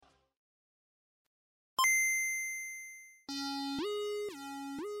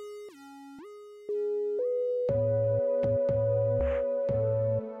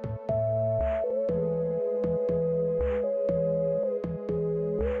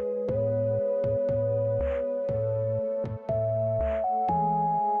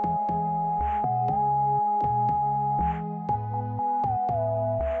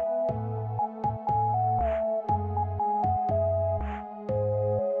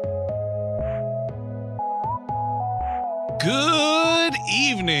Good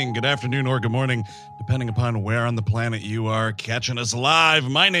evening, good afternoon, or good morning, depending upon where on the planet you are catching us live.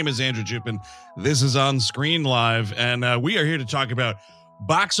 My name is Andrew Jupin. This is On Screen Live, and we are here to talk about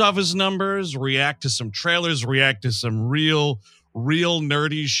box office numbers, react to some trailers, react to some real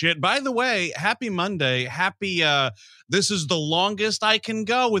nerdy shit. By the way, happy Monday. This is the longest I can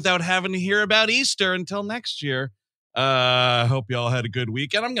go without having to hear about Easter until next year. Hope you all had a good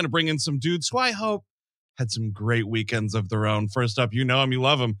weekend. I'm going to bring in some dudes who I hope had some great weekends of their own. First up, you know him, you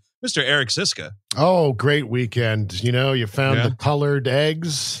love him, Mr. Eric Siska. Oh, great weekend. You know, you found the colored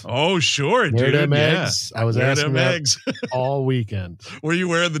eggs. Oh, sure, dude. Them eggs. I was asking that eggs all weekend. Were you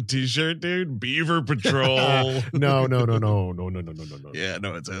wearing the t-shirt, dude? Beaver Patrol. No. Yeah,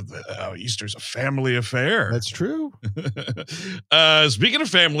 no, it's Easter's a family affair. That's true. Speaking of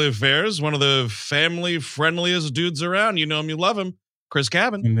family affairs, one of the family friendliest dudes around, you know him, you love him, Chris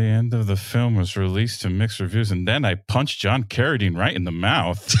Cabin. And the end of the film was released to mixed reviews, and then I punched John Carradine right in the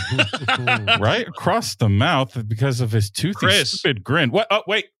mouth, right across the mouth because of his toothy, stupid grin. What? Oh,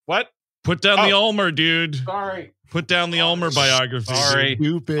 wait, what? Put down the Ulmer, dude. Sorry. Put down the Ulmer biography. Sorry.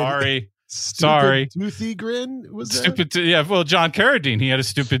 Stupid. Sorry. Toothy grin? Was that? Stupid. Yeah, well, John Carradine, he had a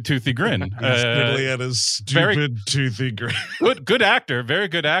stupid toothy grin. He really had a stupid toothy grin. Good actor. Very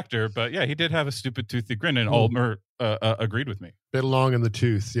good actor. But yeah, he did have a stupid toothy grin, and Ulmer agreed with me. Bit long in the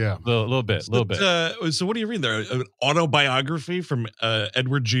tooth, yeah. A little bit. So what do you read there? An autobiography from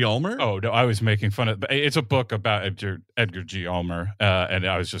Edward G. Ulmer? Oh, no, I was making fun of it's a book about Edgar G. Ulmer, and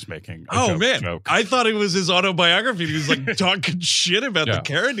I was just making a joke. I thought it was his autobiography. He was like talking shit about the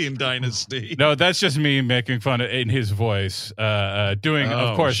Carradine dynasty. No, that's just me making fun in his voice, doing,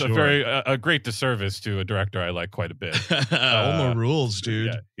 of course, a great disservice to a director I like quite a bit. Ulmer rules, dude.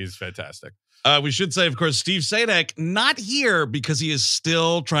 Yeah, he's fantastic. We should say, of course, Steve Sadek not here because he is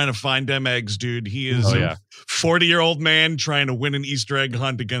still trying to find them eggs, dude. He is a 40-year-old man trying to win an Easter egg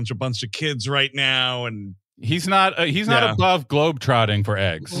hunt against a bunch of kids right now, and he's not above globetrotting for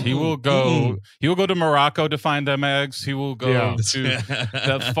eggs. He will go. He will go to Morocco to find them eggs. He will go to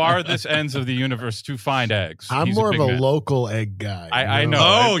the farthest ends of the universe to find eggs. I'm more of a local egg guy. I know.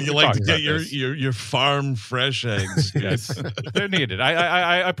 Oh, you like to get your farm fresh eggs. Yes, they're needed.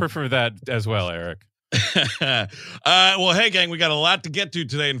 I prefer that as well, Eric. Well, hey, gang, we got a lot to get to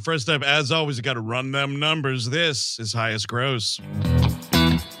today. And first up, as always, we got to run them numbers. This is Highest Gross.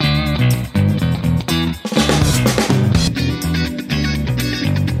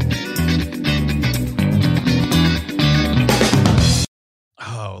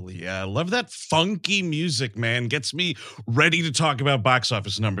 Yeah, I love that funky music, man. Gets me ready to talk about box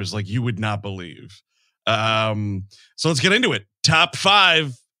office numbers like you would not believe. So let's get into it. Top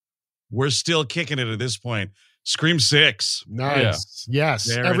 5. We're still kicking it at this point. Scream 6. Nice. Yeah. Yes.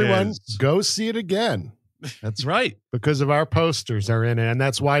 There everyone, go see it again. That's right. Because of our posters are in it, and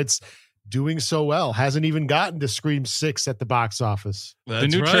that's why it's doing so well. Hasn't even gotten to Scream 6 at the box office. The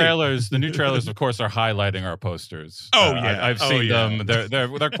new trailers, of course, are highlighting our posters. Oh yeah, I've seen them.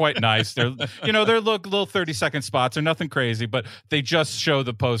 They're quite nice. They're little 30-second spots. They're nothing crazy, but they just show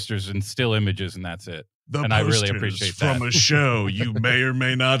the posters and still images, and that's it. And I really appreciate that. From a show you may or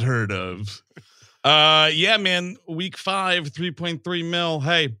may not heard of. Yeah, man. Week 5, 3.3 mil.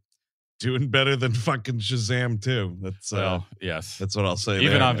 Hey. Doing better than fucking Shazam too. That's yes. That's what I'll say.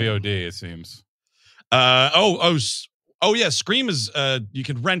 Even on VOD, it seems. Yeah. Scream is you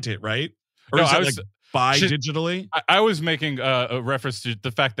can rent it, right? Or is it buy digitally? I was making a reference to the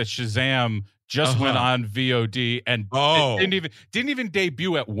fact that Shazam just went on VOD and didn't even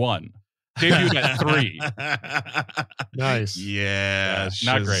debut at 1. Debuted at 3. Nice. Yeah.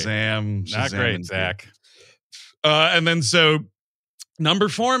 Not great. Shazam Not great, Zach. And then number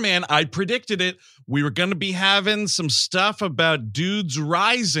 4, man, I predicted it. We were going to be having some stuff about dudes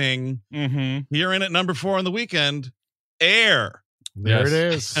rising. Here in at number 4 on the weekend. Air. There it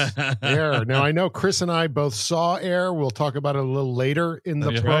is. Air. Now, I know Chris and I both saw Air. We'll talk about it a little later in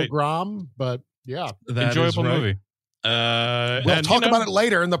the program. But yeah. Enjoyable movie. We'll talk about it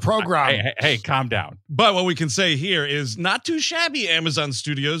later in the program. Hey, calm down. But what we can say here is not too shabby Amazon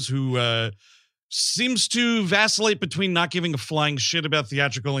Studios, who seems to vacillate between not giving a flying shit about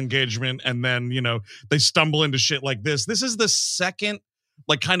theatrical engagement and then, they stumble into shit like this. This is the second,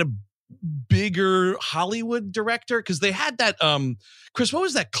 kind of bigger Hollywood director, because they had that, Chris, what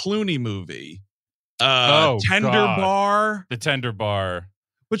was that Clooney movie? Tender Bar. The Tender Bar.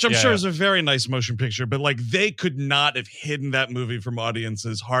 Which I'm sure is a very nice motion picture, but they could not have hidden that movie from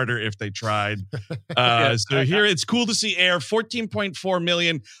audiences harder if they tried. So here it's cool to see Air, 14.4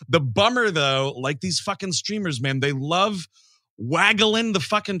 million. The bummer though, like these fucking streamers, man, they love waggling the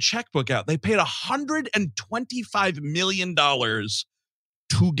fucking checkbook out. They paid $125 million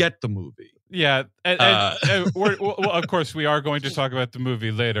to get the movie. Yeah, and well, of course, we are going to talk about the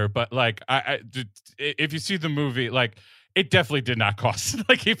movie later. But like, if you see the movie, like, it definitely did not cost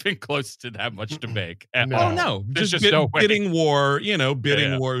like even close to that much to make. No, just no way. bidding war,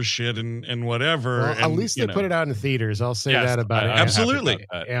 war shit and whatever. Well, at least they put it out in theaters. I'll say that about it. Absolutely,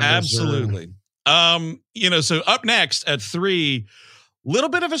 absolutely. So up next at 3, little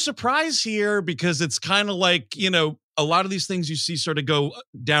bit of a surprise here because it's kind of like, a lot of these things you see sort of go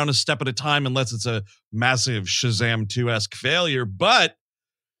down a step at a time unless it's a massive Shazam 2-esque failure. But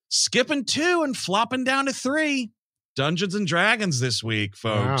skipping 2 and flopping down to 3, Dungeons and Dragons this week,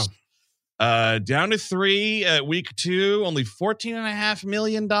 folks. Wow. Down to 3 at week 2, only $14.5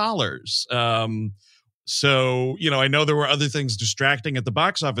 million. So, I know there were other things distracting at the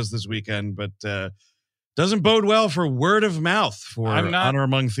box office this weekend, but doesn't bode well for word of mouth for Honor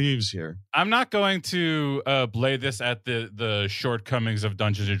Among Thieves here. I'm not going to lay this at the shortcomings of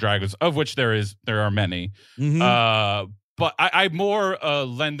Dungeons and Dragons, of which there are many. Mm-hmm. But I more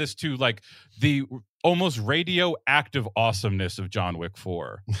lend this to like the almost radioactive awesomeness of John Wick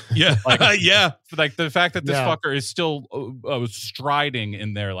 4. Yeah. Yeah. Like the fact that this fucker is still striding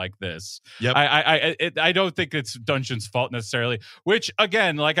in there like this. Yep. I don't think it's Dungeon's fault necessarily, which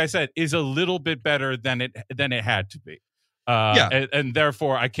again, like I said, is a little bit better than it had to be. And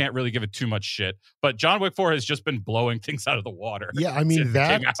therefore I can't really give it too much shit. But John Wick 4 has just been blowing things out of the water. Yeah, I mean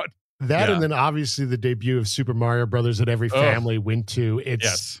and then obviously the debut of Super Mario Brothers that every family went to.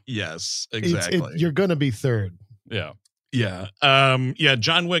 Yes, exactly. You're gonna be third. Yeah.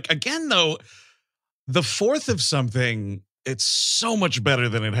 John Wick again, though. The fourth of something. It's so much better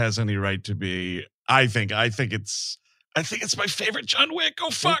than it has any right to be. I think it's my favorite John Wick. Oh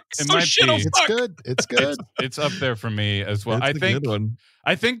fuck! Fuck! It's good. It's good. It's up there for me as well. It's a good one.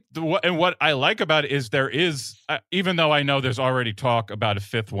 I think what I like about it is there is, even though I know there's already talk about a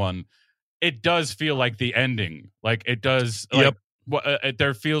fifth one, it does feel like the ending. Like it does. Like,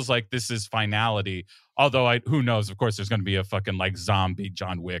 there feels like this is finality. Although who knows? Of course, there's going to be a fucking like zombie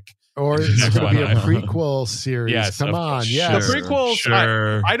John Wick, or it's going to be a prequel series. Yes, come on, the prequels.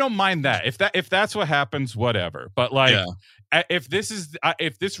 Sure. I don't mind that. If that's what happens, whatever. But like. Yeah. If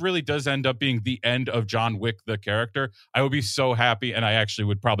this really does end up being the end of John Wick, the character, I would be so happy, and I actually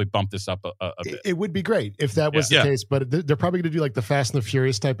would probably bump this up a bit. It would be great if that was the case, but they're probably going to do like the Fast and the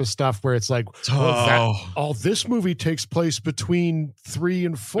Furious type of stuff where it's like, this movie takes place between 3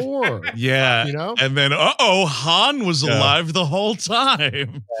 and 4. Yeah, and then Han was alive the whole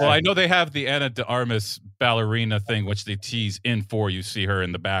time. Well, I know they have the Ana de Armas ballerina thing, which they tease in 4. You see her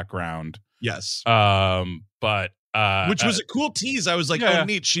in the background. Yes, but. Which was a cool tease. I was like, oh,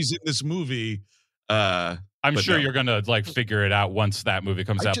 neat. She's in this movie. I'm sure you're going to like figure it out once that movie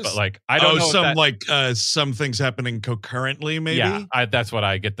comes out. But like, I don't know. Some things happening concurrently, maybe. Yeah, that's what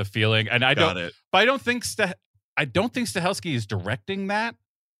I get the feeling. And I don't think Stahelski is directing that.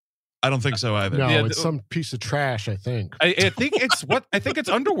 I don't think so either. No, it's some piece of trash, I think. I think it's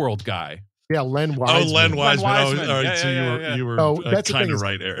Underworld guy. Yeah, Len Wiseman. Oh, Len Wiseman. All right, so you were kind of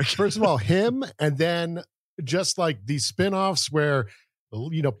right, Eric. First of all, him, and then just like these spin-offs where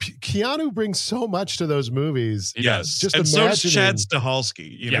Keanu brings so much to those movies. Yes, so does Chad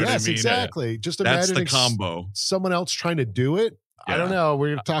Stahelski. Yes, exactly. Just imagining that's the combo. Someone else trying to do it. I don't know. We're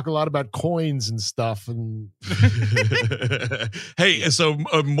going to talk a lot about coins and stuff. And hey, so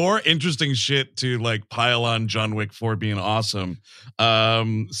more interesting shit to like pile on John Wick 4 being awesome.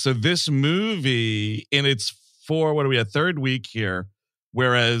 So this movie in its third week here,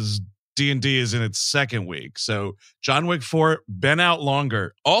 whereas D&D is in its second week. So John Wick 4 been out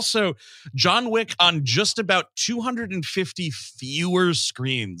longer. Also, John Wick on just about 250 fewer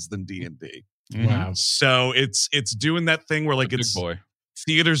screens than D&D. Wow. So it's doing that thing where like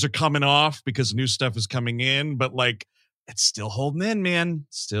theaters are coming off because new stuff is coming in, but like it's still holding in, man.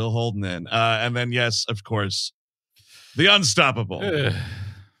 Still holding in. And then yes, of course, The Unstoppable.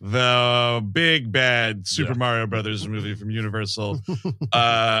 The big bad Super Mario Brothers movie from Universal.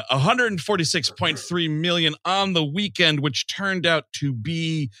 146.3 million on the weekend, which turned out to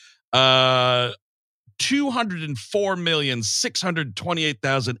be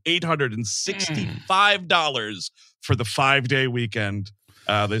 $204,628,865 for the 5-day weekend.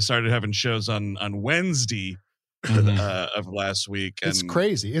 They started having shows on Wednesday of last week. And it's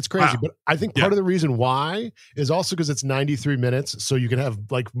crazy. Wow. But I think part of the reason why is also because it's 93 minutes. So you can have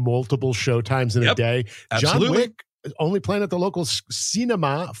like multiple show times in a day. Absolutely. John Wick only playing at the local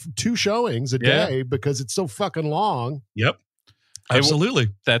cinema, 2 showings a day because it's so fucking long. Yep. Absolutely.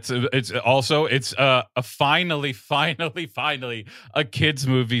 It's a finally a kids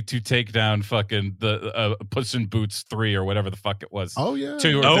movie to take down fucking the Puss in Boots 3 or whatever the fuck it was. Oh yeah.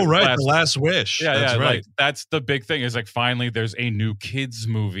 The Last Wish. Yeah, that's right. Like, that's the big thing is like finally there's a new kids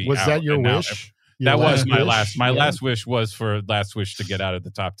movie. Was that your wish? That was my last. My last wish was for Last Wish to get out of the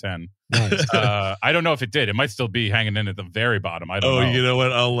top 10. Nice. I don't know if it did. It might still be hanging in at the very bottom. I don't know. You know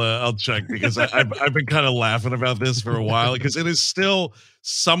what? I'll check because I've been kind of laughing about this for a while because it is still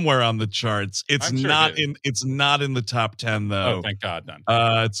somewhere on the charts. It's not in the top 10 though. Oh, thank God. Then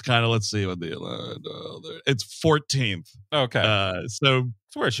it's kind of, let's see what it's 14th. Okay, so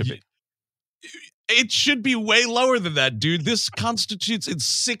that's where it should be. It should be way lower than that, dude. This constitutes its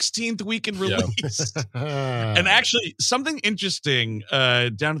 16th week in release. And actually, something interesting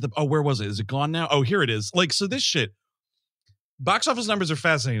down at the... Oh, where was it? Is it gone now? Oh, here it is. Like, so this shit... Box office numbers are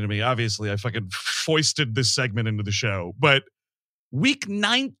fascinating to me. Obviously, I fucking foisted this segment into the show. But week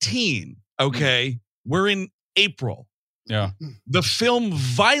 19, okay, we're in April. Yeah. The film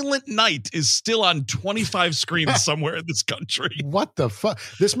Violent Night is still on 25 screens somewhere in this country. What the fuck?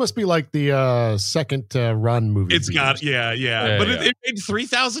 This must be like the second run movie. It's got, yeah. But it made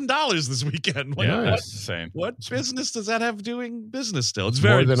 $3,000 this weekend. That's insane. What business does that have doing business still? It's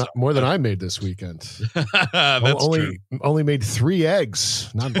very more than I made this weekend. That's true. Only made 3 eggs.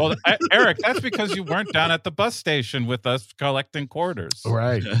 Well, Eric, that's because you weren't down at the bus station with us collecting quarters.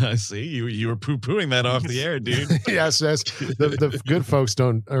 Right. I see. You were poo-pooing that off the air, dude. Yes. The good folks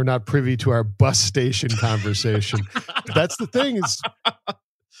are not privy to our bus station conversation. That's the thing, is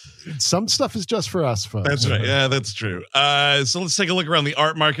some stuff is just for us folks. That's right. Yeah, that's true. So let's take a look around the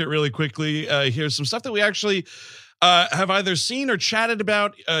art market really quickly. Here's some stuff that we actually have either seen or chatted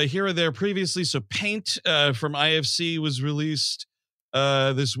about here or there previously. So Paint from IFC was released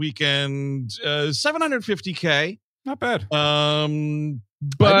this weekend. $750K. Not bad.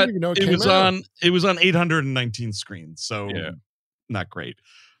 But it was on 819 screens, so not great.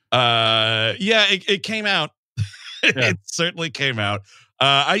 It came out. It certainly came out.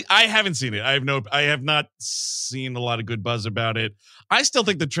 I haven't seen it. I have not seen a lot of good buzz about it. I still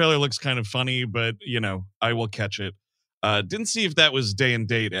think the trailer looks kind of funny, but I will catch it. Didn't see if that was day and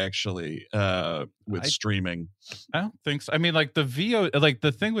date actually with streaming. I don't think so. I mean, like the VO, like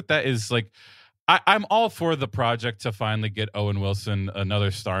the thing with that is like, I'm all for the project to finally get Owen Wilson another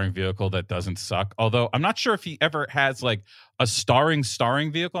starring vehicle that doesn't suck. Although I'm not sure if he ever has like a starring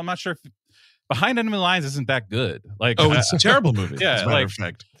vehicle. I'm not sure if Behind Enemy Lines isn't that good. Like, it's a terrible movie. Yeah, as a matter of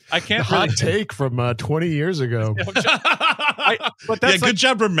fact. I can't hot take from 20 years ago. Good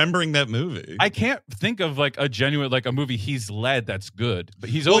job remembering that movie. I can't think of like a genuine a movie he's led that's good, but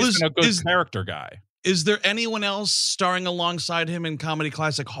he's always been a good character guy. Is there anyone else starring alongside him in comedy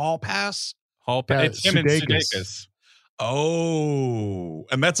classic Hall Pass? It's him and Sudeikis. Oh,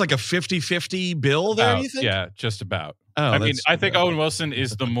 and that's like a 50-50 bill there, you think? Yeah, just about. Oh, I mean, I think Owen Wilson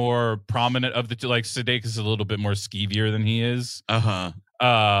is the more prominent of the two. Like, Sudeikis is a little bit more skeevier than he is.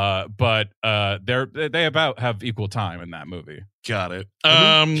 But they about have equal time in that movie. Got it.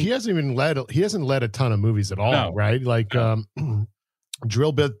 He hasn't led a ton of movies at all, right? Like,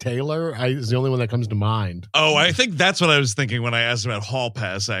 Drill Bit Taylor is the only one that comes to mind. Oh, I think that's what I was thinking when I asked about Hall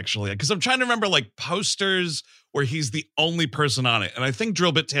Pass, actually, because I'm trying to remember like posters where he's the only person on it, and I think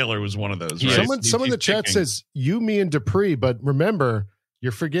Drill Bit Taylor was one of those. Right? Someone in the chat says you, me, and Dupree, but remember,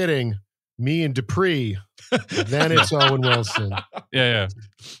 you're forgetting me and Dupree. Then it's Owen Wilson. Yeah.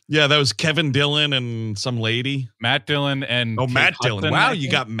 That was Kevin Dillon and some lady, Matt Dillon and Matt Dillon. Wow, you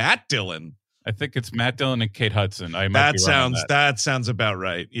got Matt Dillon. I think it's Matt Dillon and Kate Hudson. That sounds about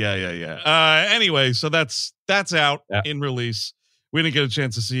right. Yeah. Anyway, so that's out in release. We didn't get a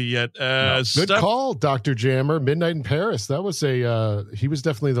chance to see it yet. Good call, Dr. Jammer. Midnight in Paris. That was he was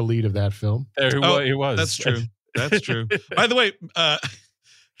definitely the lead of that film. He was. That's true. That's true. By the way,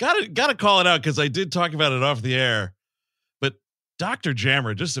 gotta call it out because I did talk about it off the air. But Dr.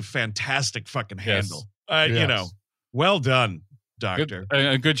 Jammer, just a fantastic fucking handle. Well done. Doctor.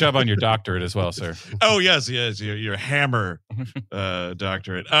 Good job on your doctorate as well, sir. Oh, yes. Your hammer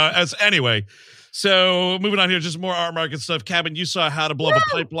doctorate. Anyway, so moving on here, just more art market stuff. Cabin, you saw How to Blow Up a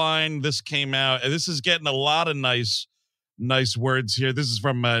Pipeline. This came out. And this is getting a lot of nice words here. This is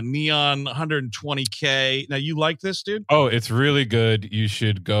from Neon 120K. Now, you like this, dude? Oh, it's really good. You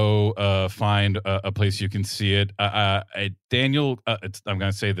should go find a place you can see it. Daniel, I'm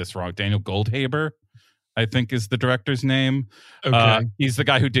going to say this wrong. Daniel Goldhaber, I think is the director's name. Okay. He's the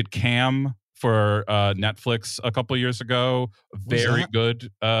guy who did Cam for Netflix a couple years ago. Very good.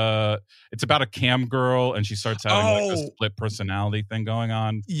 It's about a cam girl, and she starts having like a split personality thing going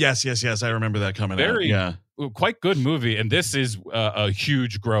on. Yes. I remember that coming out. quite good movie, and this is a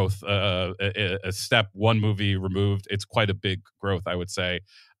huge growth. A step one movie removed. It's quite a big growth, I would say.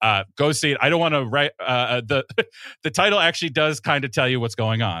 Go see it. I don't want to write the title actually does kind of tell you what's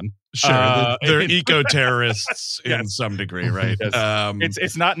going on. Sure, they're eco-terrorists in some degree, right? Yes.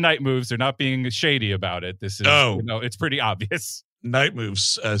 It's not Night Moves. They're not being shady about it. This is it's pretty obvious. Night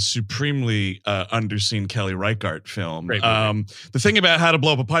Moves, a supremely underseen Kelly Reichardt film. The thing about How to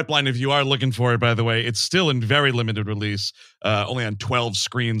Blow Up a Pipeline, if you are looking for it, by the way, it's still in very limited release, only on 12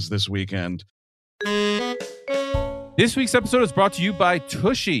 screens this weekend. This week's episode is brought to you by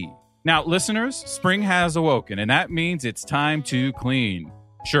Tushy. Now, listeners, spring has awoken, and that means it's time to clean.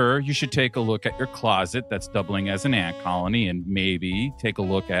 Sure, you should take a look at your closet that's doubling as an ant colony, and maybe take a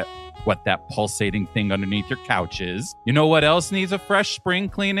look at what that pulsating thing underneath your couch is. You know what else needs a fresh spring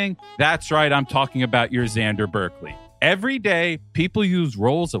cleaning? That's right, I'm talking about your Xander Berkeley. Every day, people use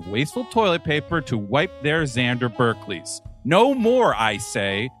rolls of wasteful toilet paper to wipe their Xander Berkeleys. No more, I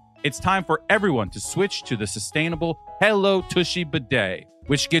say. It's time for everyone to switch to the sustainable Hello Tushy bidet,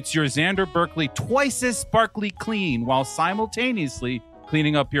 which gets your Xander Berkeley twice as sparkly clean while simultaneously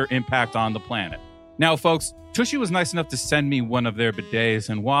cleaning up your impact on the planet. Now, folks, Tushy was nice enough to send me one of their bidets,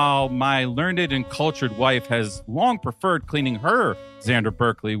 and while my learned and cultured wife has long preferred cleaning her Xander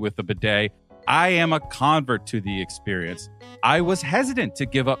Berkeley with a bidet, I am a convert to the experience. I was hesitant to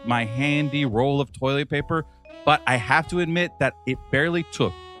give up my handy roll of toilet paper, but I have to admit that it barely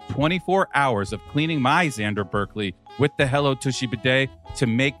took 24 hours of cleaning my Xander Berkeley with the Hello Tushy bidet to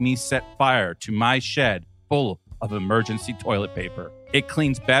make me set fire to my shed full of emergency toilet paper. It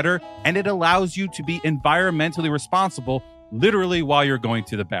cleans better, and it allows you to be environmentally responsible literally while you're going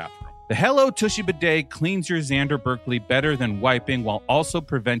to the bathroom. The Hello Tushy bidet cleans your Xander Berkeley better than wiping, while also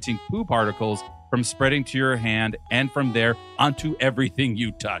preventing poo particles from spreading to your hand and from there onto everything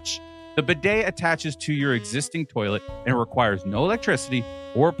you touch. The bidet attaches to your existing toilet and requires no electricity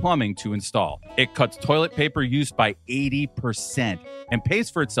or plumbing to install. It cuts toilet paper use by 80% and pays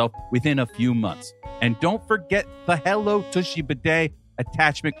for itself within a few months. And don't forget, the Hello Tushy bidet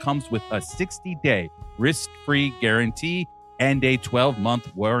attachment comes with a 60-day risk-free guarantee and a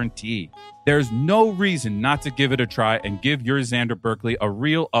 12-month warranty. There's no reason not to give it a try and give your Xander Berkeley a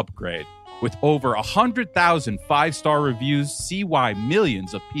real upgrade. With over 100,000 five-star reviews, see why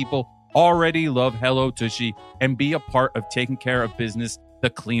millions of people already love Hello Tushy and be a part of taking care of business the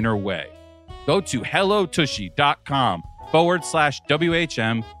cleaner way. Go to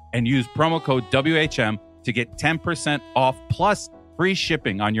hellotushy.com/WHM and use promo code WHM to get 10% off plus free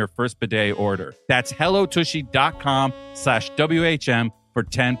shipping on your first bidet order. That's hellotushy.com/WHM for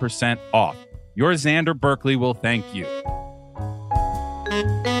 10% off. Your Xander Berkeley will thank you.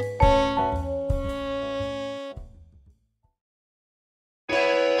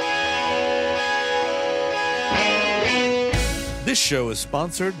 This show is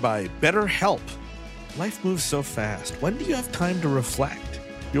sponsored by BetterHelp. Life moves so fast. When do you have time to reflect?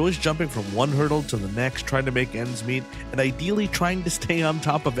 You're always jumping from one hurdle to the next, trying to make ends meet, and ideally trying to stay on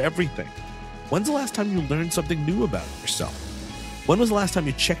top of everything. When's the last time you learned something new about yourself? When was the last time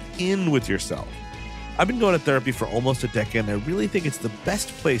you checked in with yourself? I've been going to therapy for almost a decade, and I really think it's the best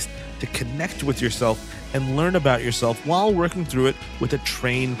place to connect with yourself and learn about yourself while working through it with a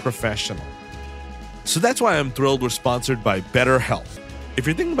trained professional. So that's why I'm thrilled we're sponsored by BetterHelp. If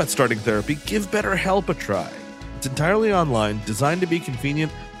you're thinking about starting therapy, give BetterHelp a try. It's entirely online, designed to be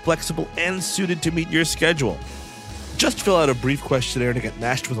convenient, flexible, and suited to meet your schedule. Just fill out a brief questionnaire to get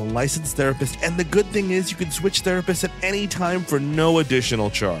matched with a licensed therapist, and the good thing is you can switch therapists at any time for no additional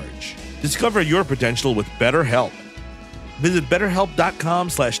charge. Discover your potential with BetterHelp. Visit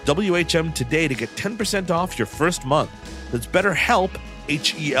betterhelp.com/WHM today to get 10% off your first month. That's BetterHelp,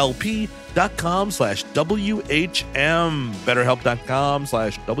 HELP.com/WHM.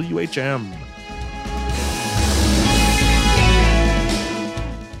 BetterHelp.com/WHM.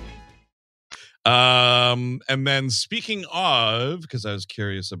 And then speaking of, because I was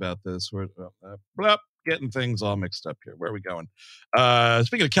curious about this, we're getting things all mixed up here. Where are we going?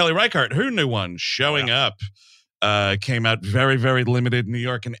 Speaking of Kelly Reichardt, her new one, Showing Up, came out very, very limited, New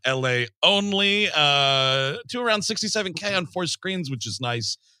York and LA only, to around 67K on 4 screens, which is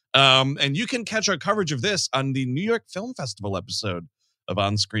nice. And you can catch our coverage of this on the New York Film Festival episode of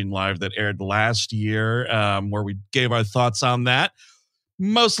On Screen Live that aired last year, where we gave our thoughts on that.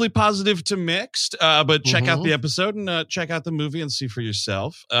 Mostly positive to mixed, but check out the episode and check out the movie and see for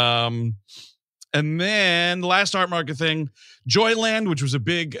yourself. And then the last art market thing, Joyland, which was a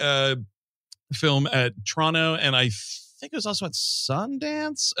big film at Toronto, and I think it was also at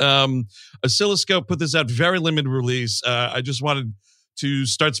Sundance. Oscilloscope put this out, very limited release. I just wanted to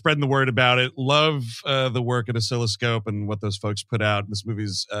start spreading the word about it. Love the work at Oscilloscope and what those folks put out. This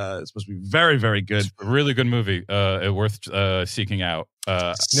movie's supposed to be very, very good. It's a really good movie. Worth seeking out.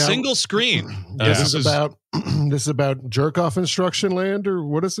 Single screen. This is about jerk off instruction land, or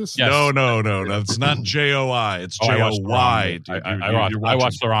what is this? Yes. No. It's not JOI. It's JOY. I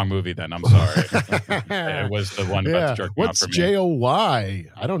watched the wrong movie. Then I'm sorry. It was the one about jerking off for me. What's JOY?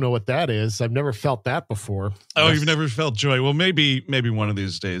 I don't know what that is. I've never felt that before. Oh, you've never felt joy? Well, maybe one of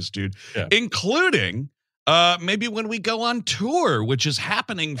these days, dude. Yeah. Including. Maybe when we go on tour, which is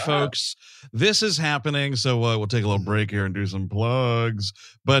happening, folks. This is happening. So we'll take a little break here and do some plugs.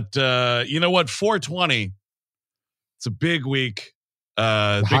 But you know what? 420. It's a big week. Big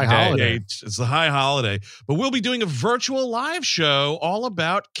holiday. It's the high holiday. But we'll be doing a virtual live show all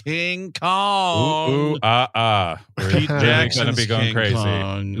about King Kong. Pete Jackson's going to be going King crazy.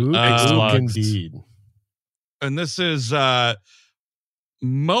 Kong. Indeed. And this is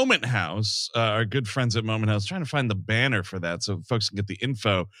Moment House, our good friends at Moment House, trying to find the banner for that so folks can get the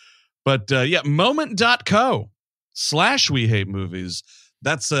info. But moment.co/We Hate Movies.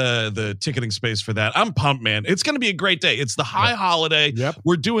 That's the ticketing space for that. I'm pumped, man. It's going to be a great day. It's the high holiday. Yep.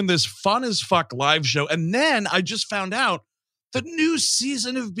 We're doing this fun as fuck live show. And then I just found out the new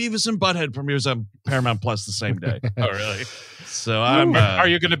season of Beavis and Butthead premieres on Paramount Plus the same day. Oh, really? So are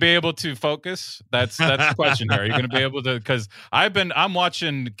you going to be able to focus? That's the question here. Are you going to be able to? Because I'm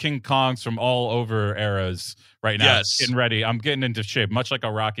watching King Kongs from all over eras right now. Yes. Getting ready. I'm getting into shape, much like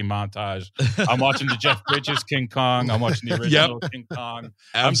a Rocky montage. I'm watching the Jeff Bridges King Kong. I'm watching the original King Kong.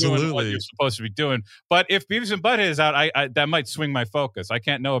 Absolutely. I'm doing what you're supposed to be doing. But if Beavis and Butthead is out, I that might swing my focus. I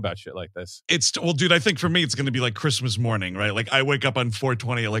can't know about shit like this. Well, dude, I think for me, it's going to be like Christmas morning, right? Like I wake up on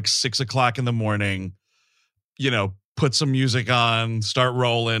 420 at like 6 o'clock in the morning, put some music on, start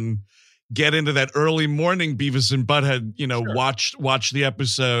rolling, get into that early morning Beavis and Butthead, sure. watch the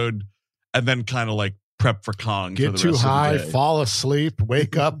episode, and then kind of like prep for Kong. Get for the too rest high, of the day. fall asleep,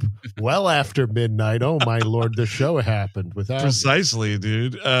 wake up well after midnight. Oh my Lord, the show happened without precisely,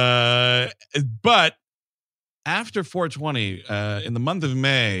 dude. But after 420, in the month of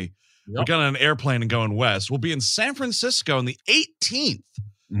May, we got on an airplane and going west. We'll be in San Francisco on the 18th.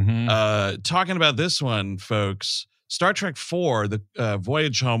 Mm-hmm. Talking about this one, folks. Star Trek 4, the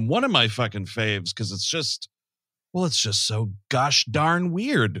Voyage Home, one of my fucking faves because it's just so gosh darn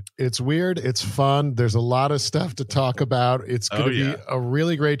weird. It's weird. It's fun. There's a lot of stuff to talk about. It's going to be a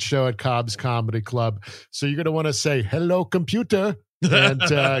really great show at Cobb's Comedy Club. So you're going to want to say, hello, computer, and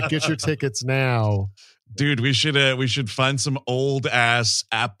get your tickets now. Dude, we should find some old ass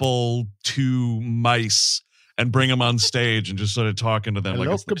Apple II mice and bring them on stage and just sort of talking to them.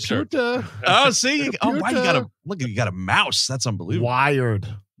 Hello, like computer. Oh, see? Oh, wow, you got a mouse. That's unbelievable. Wired.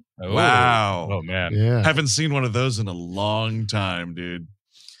 Oh, wow. Oh, man. Yeah. Haven't seen one of those in a long time, dude.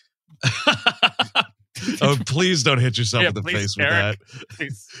 Oh, please don't hit yourself in the face with Eric. that.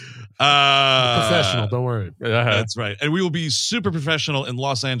 Professional, don't worry. That's right. And we will be super professional in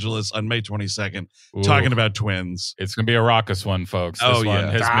Los Angeles on May 22nd, talking about twins. It's going to be a raucous one, folks. This one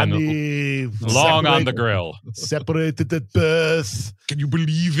has been long on the grill. Separated at birth. Can you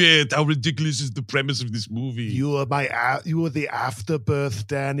believe it? How ridiculous is the premise of this movie? You are the afterbirth,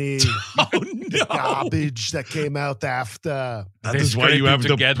 Danny. Oh, no. Garbage that came out after. That is why you have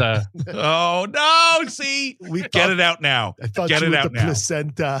together. Oh, no. See, get it out now. I thought get you it were out the now.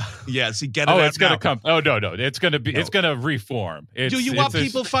 placenta. Yeah, see, get it out now. Oh, it's going to come. Oh, no. It's going to be. No. It's going to reform. Do you want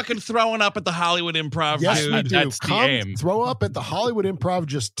people fucking throwing up at the Hollywood Improv? Yes, dude? we do. That's the aim. Throw up at the Hollywood Improv.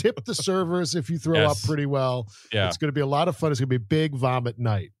 Just tip the servers if you throw up pretty well. Yeah. It's going to be a lot of fun. It's going to be a big vomit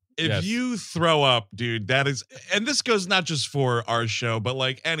night. If you throw up, dude, that is, and this goes not just for our show, but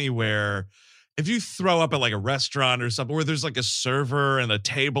like anywhere. If you throw up at like a restaurant or something where there's like a server and a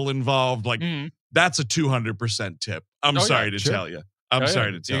table involved, like that's a 200% tip. I'm sorry to tell you. I'm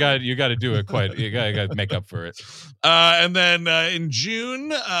sorry to tell you. You got to do it quite. You got to make up for it. And then in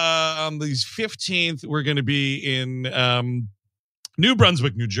June, on the 15th, we're going to be in New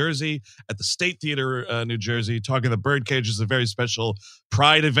Brunswick, New Jersey, at the State Theater, New Jersey. Talking the Birdcage is a very special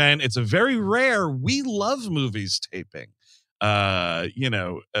Pride event. It's a very rare We Love Movies taping.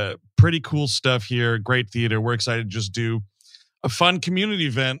 Pretty cool stuff here. Great theater. We're excited to just do a fun community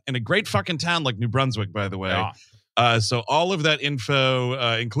event in a great fucking town like New Brunswick, by the way. Yeah. So all of that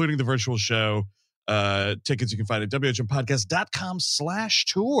info, including the virtual show, tickets you can find at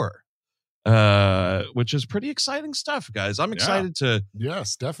whmpodcast.com/tour, which is pretty exciting stuff, guys. I'm excited to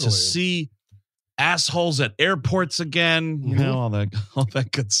see assholes at airports again, all that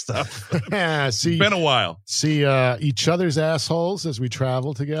good stuff. It's been a while. See each other's assholes as we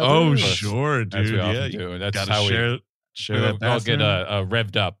travel together. Oh, sure, dude. As we often do. That's how I'll get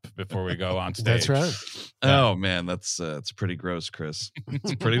revved up before we go on stage. That's right. Yeah. Oh man, that's pretty gross, Chris.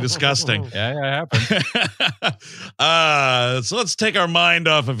 It's pretty disgusting. Yeah, it happens. So let's take our mind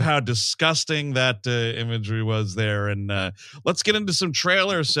off of how disgusting that imagery was there, and let's get into some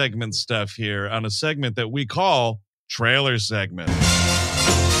trailer segment stuff here on a segment that we call Trailer Segment.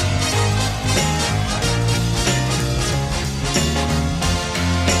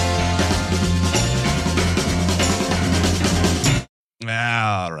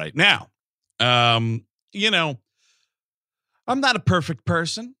 All right. Now, you know, I'm not a perfect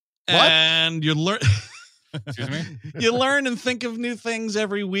person. What? And you learn Excuse me? You learn and think of new things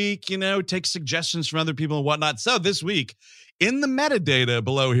every week, take suggestions from other people and whatnot. So this week, in the metadata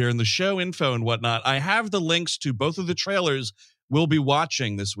below here in the show info and whatnot, I have the links to both of the trailers we'll be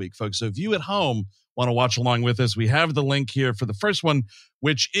watching this week, folks. So if you at home want to watch along with us, we have the link here for the first one,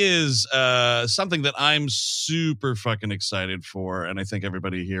 which is something that I'm super fucking excited for, and I think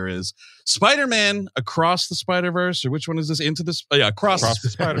everybody here is. Spider-Man Across the Spider-Verse, or which one is this? Across the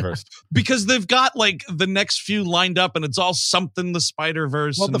Spider-Verse. Because they've got like the next few lined up, and it's all something the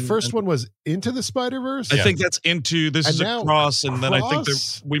Spider-Verse. Well, the first one was Into the Spider-Verse? I think that's Into, this and is Across, and then I think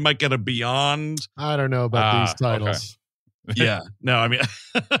we might get a Beyond. I don't know about these titles. Okay. Yeah, no, I mean,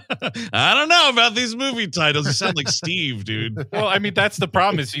 I don't know about these movie titles. You sound like Steve, dude. Well, I mean, that's the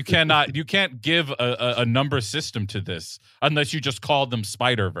problem is you can't give a number system to this unless you just call them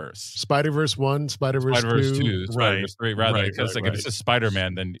Spider-Verse. Spider-Verse 1, Spider-Verse 2, Spider-Verse 3, rather, because if it's a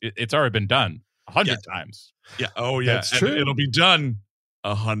Spider-Man, then it's already been done 100 times. Yeah. Oh, yeah. That's true. It'll be done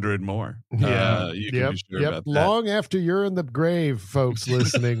 100 more. Yeah. You can be sure about that. Long after you're in the grave, folks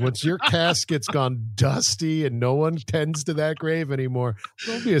listening, once your casket's gone dusty and no one tends to that grave anymore,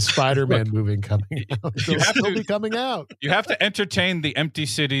 there'll be a Spider-Man movie coming out. They'll still be coming out. You have to entertain the empty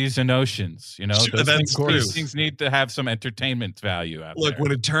cities and oceans. Those things need to have some entertainment value out Look, there.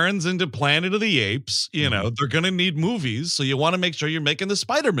 when it turns into Planet of the Apes, they're going to need movies. So you want to make sure you're making the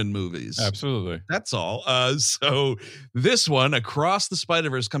Spider-Man movies. Absolutely. That's all. So this one, Across the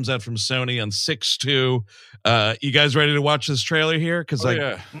Spider-Verse, comes out from Sony on 6/2. You guys ready to watch this trailer here? Because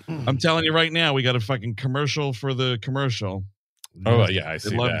I'm telling you right now, we got a fucking commercial for the commercial. Oh, yeah, I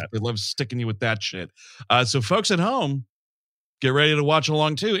see that. They love sticking you with that shit. So folks at home, get ready to watch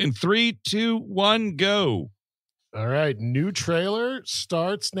along too. In 3, 2, 1, go. All right, new trailer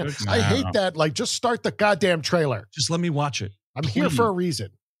starts now. I hate that. Like, just start the goddamn trailer. Just let me watch it. I'm here for a reason.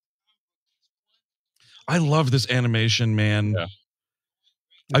 I love this animation, man. Yeah.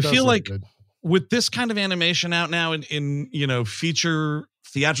 I feel like with this kind of animation out now in feature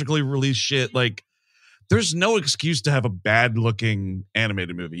theatrically released shit, like there's no excuse to have a bad looking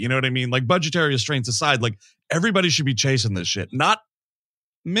animated movie. You know what I mean? Like budgetary restraints aside, like everybody should be chasing this shit, not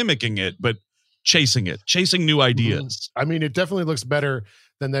mimicking it, but chasing new ideas. I mean, it definitely looks better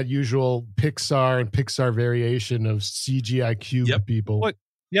than that usual Pixar and Pixar variation of CGI cube people. What?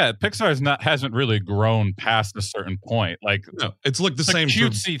 Yeah, Pixar hasn't really grown past a certain point. Like, no, it's looked the same.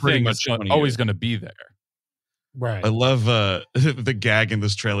 Cutesy thing is always going to be there. Right. I love the gag in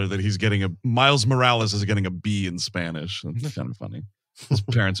this trailer that he's getting Miles Morales is getting a B in Spanish. That's kind of funny. His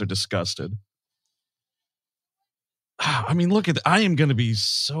parents are disgusted. I mean, look I am going to be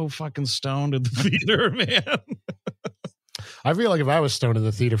so fucking stoned at the theater, man. I feel like if I was stoned in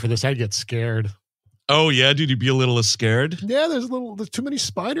the theater for this, I'd get scared. Oh yeah, dude, you'd be a little scared. Yeah, there's too many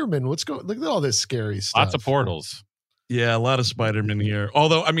Spider-Men. Look at all this scary stuff. Lots of portals. Yeah, a lot of Spider-Man here.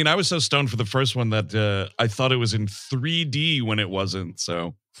 Although, I mean, I was so stoned for the first one that I thought it was in 3D when it wasn't.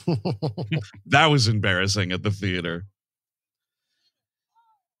 So that was embarrassing at the theater.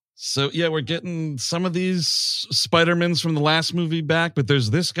 So yeah, we're getting some of these Spider-Mans from the last movie back, but there's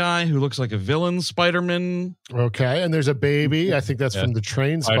this guy who looks like a villain Spider-Man. Okay, and there's a baby. I think that's from the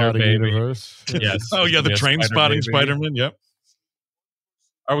Train Spotting universe. Yes. Oh yeah, the Train Spotting Spider-Man. Yep.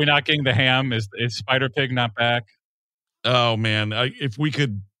 Are we not getting the ham? Is Spider Pig not back? Oh man, if we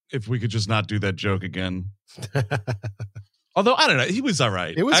could just not do that joke again. Although I don't know, he was all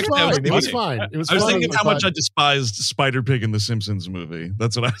right. It was fine. It was fine. I was thinking how much I despised Spider Pig in the Simpsons movie.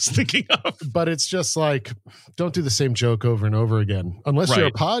 That's what I was thinking of. But it's just like, don't do the same joke over and over again, unless you're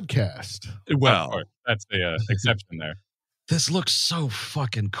a podcast. Well, that's the exception there. This looks so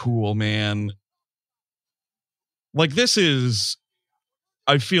fucking cool, man. Like this is,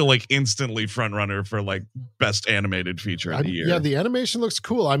 I feel like instantly front runner for like best animated feature of the year. Yeah, the animation looks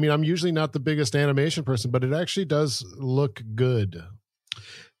cool. I mean, I'm usually not the biggest animation person, but it actually does look good.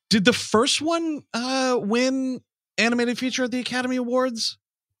 Did the first one win animated feature at the Academy Awards?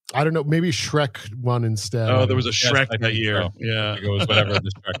 I don't know. Maybe Shrek won instead. Oh, there was a Shrek that year. So. Yeah, it was whatever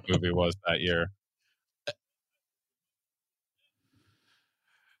the Shrek movie was that year.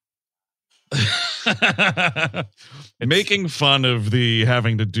 Making fun of the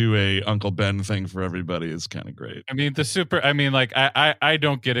having to do a Uncle Ben thing for everybody is kind of great. I mean, I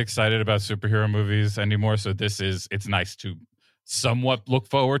don't get excited about superhero movies anymore. So it's nice to somewhat look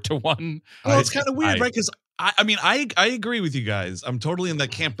forward to one. Well, it's kind of weird, right? Because I agree with you guys. I'm totally in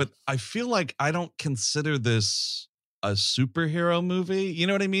that camp, but I feel like I don't consider this a superhero movie. You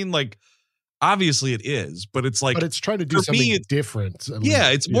know what I mean? Like, obviously it is, but it's like, but it's trying to do something different.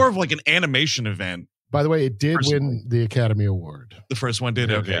 It's more of like an animation event. By the way, it did win the Academy Award. The first one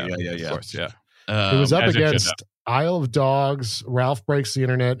did. Okay, yeah. Of course, yeah. It was up against Isle of Dogs, Ralph Breaks the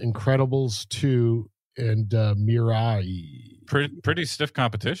Internet, Incredibles 2, and Mirai. Pretty stiff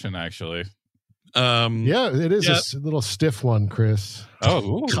competition, actually. Yeah, it is a little stiff one, Chris.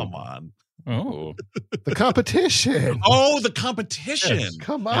 Oh, come on. Oh, the competition. Oh, the competition. Yes,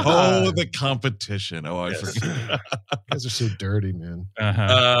 come on. Oh, the competition. Oh, I forgot. You guys are so dirty, man.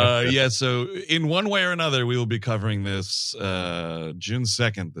 Yeah, so in one way or another, we will be covering this June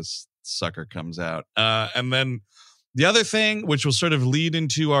 2nd. This sucker comes out. And then the other thing, which will sort of lead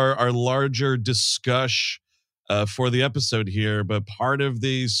into our larger discussion for the episode here, but part of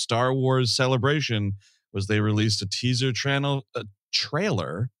the Star Wars celebration was they released a teaser trailer.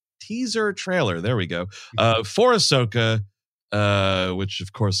 There we go. For Ahsoka, which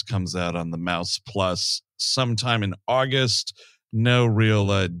of course comes out on the Mouse Plus sometime in August. No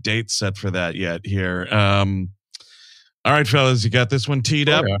real date set for that yet here. All right, fellas, you got this one teed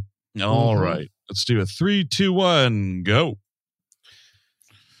up? Yeah. All right. Let's do a 3, 2, 1, go.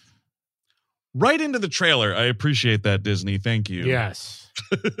 Right into the trailer. I appreciate that, Disney. Thank you. Yes.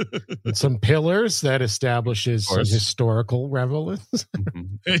 And some pillars that establishes some historical relevance.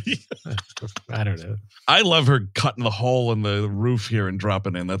 I don't know. I love her cutting the hole in the roof here and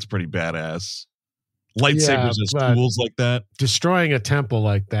dropping in. That's pretty badass. Lightsabers as tools like that. Destroying a temple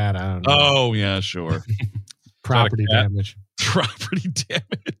like that, I don't know. Oh, yeah, sure. Property damage. Property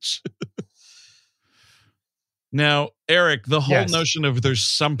damage. Now, Eric, the whole notion of there's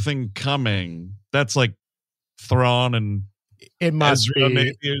something coming, that's like Thrawn and it must Ezra be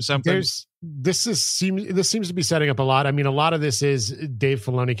maybe or something. This seems to be setting up a lot. I mean, a lot of this is Dave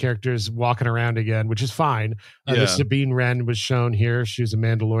Filoni characters walking around again, which is fine. The Sabine Wren was shown here. She was a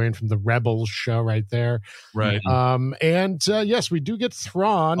Mandalorian from the Rebels show right there. Right. And yes, we do get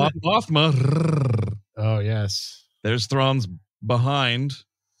Thrawn. Mothma. Oh, yes. There's Thrawn's behind.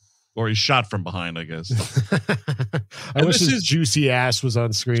 Or he's shot from behind, I guess. I wish his juicy ass was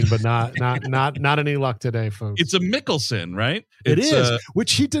on screen, but not any luck today, folks. It's a Mickelson, right? It is,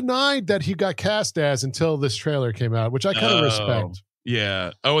 which he denied that he got cast as until this trailer came out, which I kind of respect.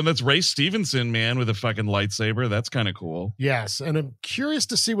 Yeah. Oh, and that's Ray Stevenson, man, with a fucking lightsaber. That's kind of cool. Yes, and I'm curious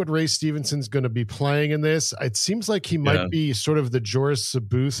to see what Ray Stevenson's going to be playing in this. It seems like he might be sort of the Jorah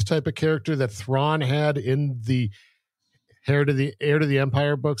Sabuth type of character that Thrawn had in the Heir to the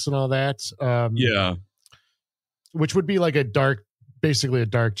Empire books and all that. Which would be like basically a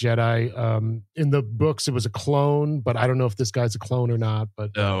dark Jedi. In the books, it was a clone, but I don't know if this guy's a clone or not.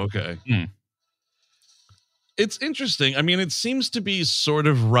 But okay. It's interesting. I mean, it seems to be sort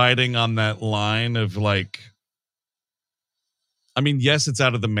of riding on that line of like, I mean, yes, it's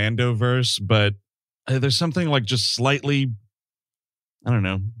out of the Mandoverse, but there's something like just slightly, I don't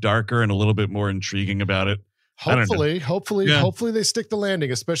know, darker and a little bit more intriguing about it. Hopefully they stick the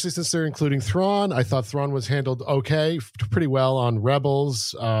landing, especially since they're including Thrawn. I thought Thrawn was handled pretty well on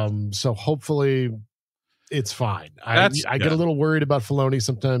Rebels. So hopefully it's fine. I get a little worried about Filoni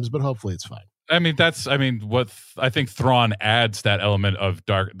sometimes, but hopefully it's fine. What I think Thrawn adds that element of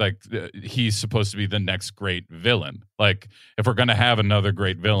dark, like he's supposed to be the next great villain. Like if we're going to have another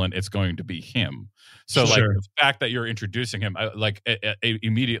great villain, it's going to be him. So like the fact that you're introducing him, it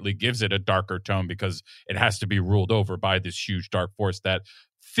immediately gives it a darker tone because it has to be ruled over by this huge dark force that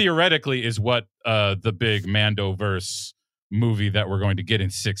theoretically is what the big Mandoverse movie that we're going to get in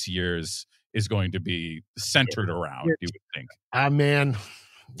 6 years is going to be centered around, you would think. Man,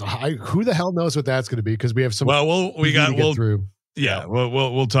 who the hell knows what that's going to be? Because we have some. We'll through. Yeah,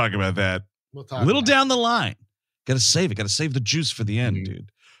 we'll talk about that a little down the line. Got to save it. Got to save the juice for the end,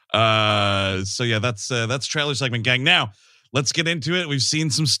 dude. So yeah, that's trailer segment, gang. Now let's get into it. We've seen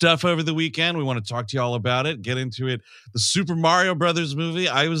some stuff over the weekend. We want to talk to you all about it. Get into it. The Super Mario Brothers movie.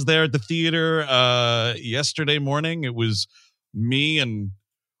 I was there at the theater yesterday morning. It was me and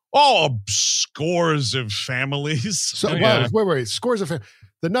scores of families. So wait, scores of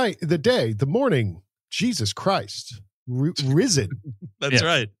the day, the morning. Jesus Christ, risen. That's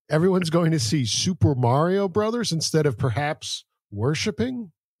right. Everyone's going to see Super Mario Brothers instead of perhaps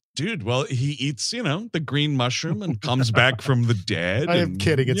worshiping. Dude, well, he eats, the green mushroom and comes back from the dead. I am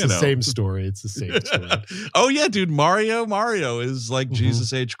kidding. It's the same story. It's the same story. Oh, yeah, dude. Mario is like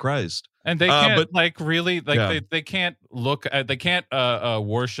Jesus H. Christ. And they can't they can't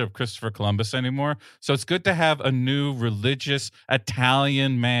worship Christopher Columbus anymore. So it's good to have a new religious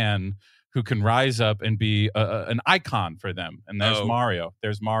Italian man who can rise up and be an icon for them. And there's Mario.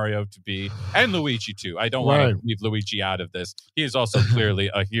 There's Mario to be, and Luigi too. I don't want to leave Luigi out of this. He is also clearly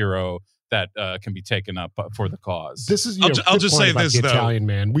a hero that can be taken up for the cause. This is I'll just say this, though. Italian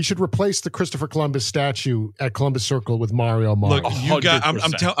man. We should replace the Christopher Columbus statue at Columbus Circle with Mario. Look,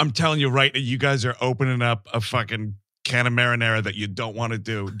 I'm telling you right, you guys are opening up a fucking can of marinara that you don't want to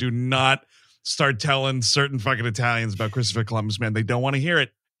do. Do not start telling certain fucking Italians about Christopher Columbus, man. They don't want to hear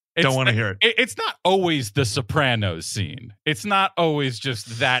it. Don't want to hear it. It's not always the Sopranos scene. It's not always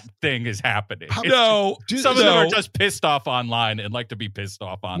just that thing is happening. Some of them are just pissed off online and like to be pissed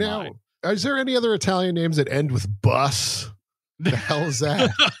off online. Now, is there any other Italian names that end with bus? The hell is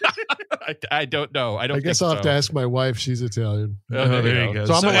that? I don't know. I guess I'll have to ask my wife. She's Italian. There you go.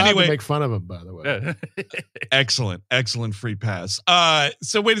 So I'm allowed to make fun of him, by the way. Excellent free pass.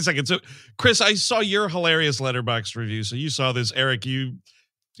 So wait a second. So Chris, I saw your hilarious Letterboxd review. So you saw this, Eric.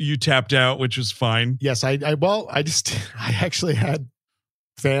 You tapped out, which was fine. Yes, I actually had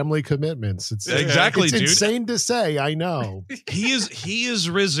family commitments. It's dude. Insane to say. I know. He is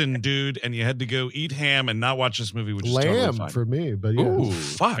risen, dude, and you had to go eat ham and not watch this movie, which is totally fine. For me, but yeah. Ooh,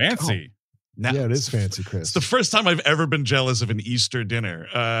 fuck, fancy. Now, it is fancy, Chris. It's the first time I've ever been jealous of an Easter dinner.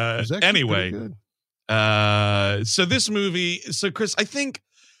 Anyway, so this movie. So Chris, I think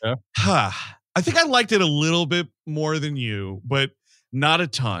I liked it a little bit more than you, but not a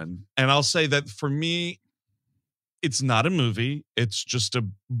ton. And I'll say that for me, it's not a movie. It's just a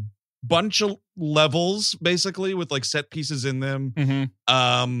bunch of levels, basically, with like set pieces in them.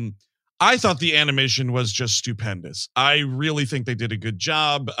 Mm-hmm. I thought the animation was just stupendous. I really think they did a good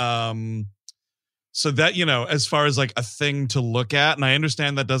job. So that, as far as like a thing to look at, and I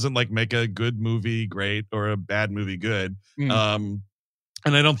understand that doesn't like make a good movie great or a bad movie good. And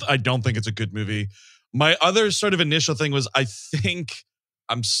I don't think it's a good movie. My other sort of initial thing was,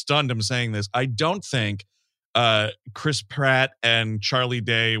 I'm stunned I'm saying this. I don't think Chris Pratt and Charlie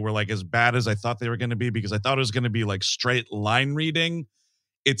Day were like as bad as I thought they were going to be, because I thought it was going to be like straight line reading.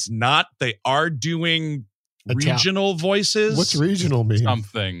 It's not. They are doing regional voices. What's regional mean?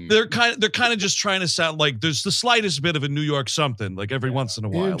 Something. They're kind of just trying to sound like there's the slightest bit of a New York something, like every once in a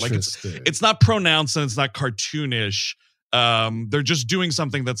while. Like it's not pronounced and it's not cartoonish. They're just doing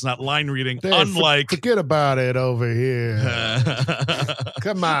something that's not line reading. Unlike forget about it over here.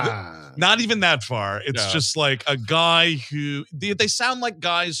 Come on. Not even that far. It's just like a guy who they sound like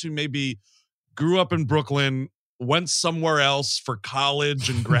guys who maybe grew up in Brooklyn, went somewhere else for college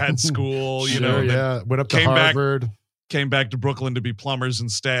and grad school, went up to Harvard. Came back to Brooklyn to be plumbers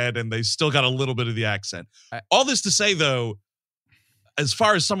instead, and they still got a little bit of the accent. All this to say, though, as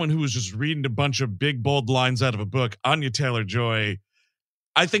far as someone who was just reading a bunch of big, bold lines out of a book, Anya Taylor-Joy,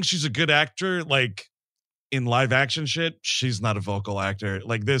 I think she's a good actor. Like, in live action shit, she's not a vocal actor.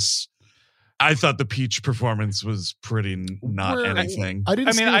 Like this, I thought the Peach performance was pretty anything.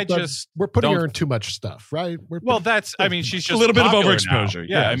 We're putting her in too much stuff, right? She's just a little bit of Now. overexposure.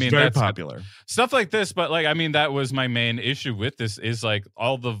 Yeah, it's very popular. Stuff like this, but that was my main issue with this is like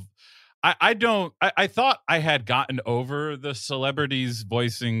all the I thought I had gotten over the celebrities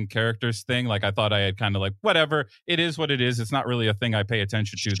voicing characters thing. Like I thought I had kind of like, whatever, it is what it is. It's not really a thing I pay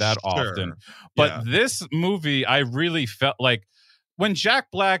attention to that often. But this movie, I really felt like when Jack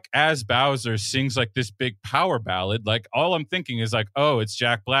Black as Bowser sings like this big power ballad, like all I'm thinking is like, oh, it's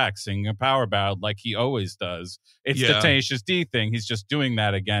Jack Black singing a power ballad like he always does. It's the Tenacious D thing. He's just doing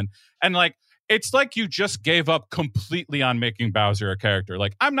that again. And like, it's like you just gave up completely on making Bowser a character.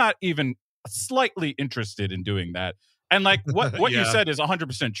 Like, I'm not even slightly interested in doing that. And like what you said is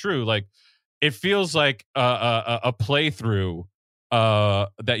 100% true. Like, it feels like a playthrough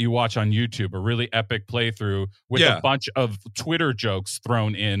that you watch on YouTube, a really epic playthrough with a bunch of Twitter jokes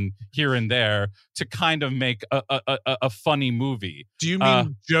thrown in here and there to kind of make a funny movie. Do you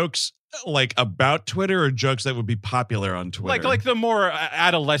mean jokes like about Twitter or jokes that would be popular on Twitter? Like the more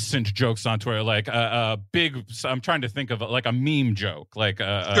adolescent jokes on Twitter, like big. I'm trying to think of like a meme joke, like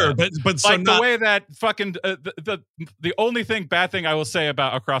sure, but so like the way that fucking the only bad thing I will say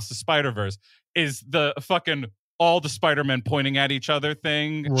about Across the Spider-Verse is the fucking all the Spider-Men pointing at each other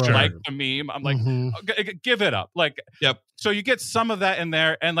thing, like the meme. I'm like, give it up. Like, so you get some of that in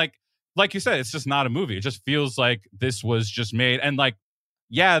there, and like you said, it's just not a movie. It just feels like this was just made, and like.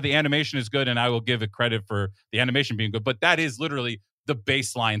 Yeah, the animation is good, and I will give it credit for the animation being good. But that is literally the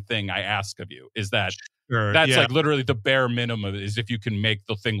baseline thing I ask of you. Is that Sure, that's yeah. like literally the bare minimum is if you can make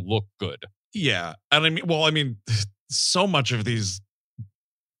the thing look good. Yeah. And I mean, so much of these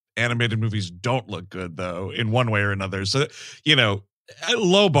animated movies don't look good though, in one way or another. So,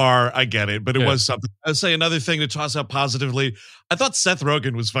 low bar, I get it, but it was something. I'll say another thing to toss out positively. I thought Seth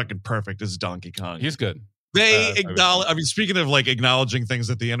Rogen was fucking perfect as Donkey Kong. He's good. They acknowledge, I mean, speaking of like acknowledging things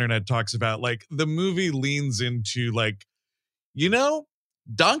that the internet talks about, like the movie leans into like,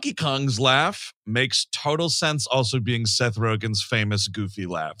 Donkey Kong's laugh makes total sense also being Seth Rogen's famous goofy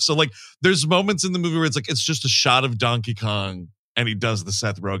laugh. So like there's moments in the movie where it's like it's just a shot of Donkey Kong and he does the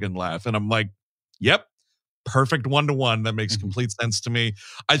Seth Rogen laugh. And I'm like, yep, perfect 1-to-1. That makes complete sense to me.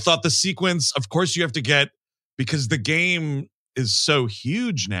 I thought the sequence, of course you have to get, because the game is so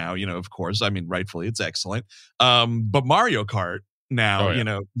huge now, of course, I mean, rightfully it's excellent. But Mario Kart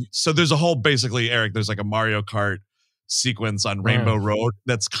now, so there's a whole, basically, Eric, there's like a Mario Kart sequence on Rainbow Road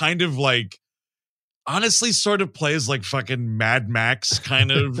that's kind of like, honestly sort of plays like fucking Mad Max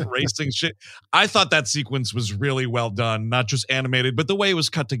kind of racing shit. I thought that sequence was really well done, not just animated, but the way it was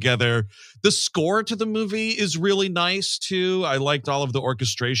cut together. The score to the movie is really nice too. I liked all of the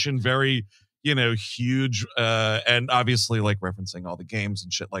orchestration, very huge, and obviously like referencing all the games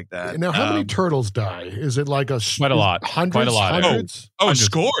and shit like that. Now, how many turtles die? Is it like quite a lot? Hundreds? Quite a lot. Hundreds?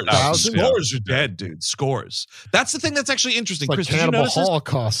 Scores. Thousands? Scores are dead, dude. Scores. That's the thing that's actually interesting. It's like Chris, Cannibal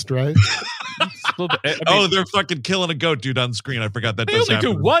Holocaust, right? They're fucking killing a goat dude on screen. I forgot that. They only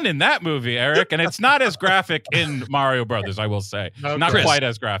do one in that movie, Eric, and it's not as graphic in Mario Brothers, I will say. Okay. Not quite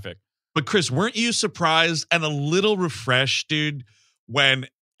as graphic. But Chris, weren't you surprised and a little refreshed, dude, when,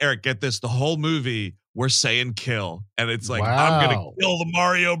 Eric, get this, the whole movie we're saying kill, and it's like, I'm gonna kill the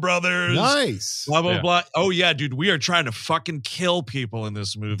Mario Brothers. Nice. Blah blah blah. Oh yeah, dude, we are trying to fucking kill people in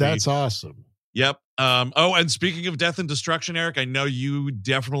this movie. That's awesome. Yep. And speaking of death and destruction, Eric, I know you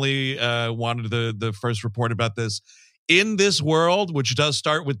definitely wanted the first report about this. In this world, which does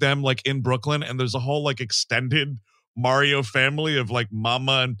start with them like in Brooklyn, and there's a whole like extended Mario family of like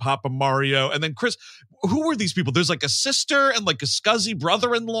Mama and Papa Mario, and then Chris. Who were these people? There's like a sister and like a scuzzy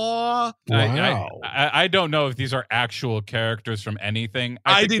brother-in-law. Wow. I don't know if these are actual characters from anything.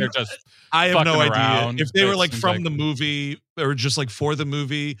 I think they're just. I have no idea around. if they were like from the movie or just like for the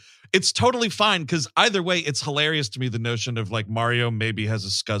movie. It's totally fine because either way, it's hilarious to me the notion of like Mario maybe has a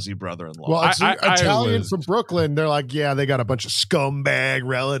scuzzy brother-in-law. Well, it's Italian from Brooklyn. They're like, yeah, they got a bunch of scumbag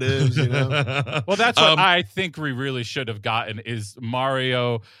relatives. Well, that's what I think we really should have gotten is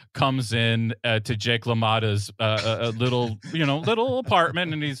Mario comes in to Jake LaMotta's little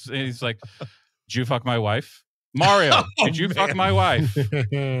apartment, and he's like, "Did you fuck my wife?" Mario, did you fuck my wife?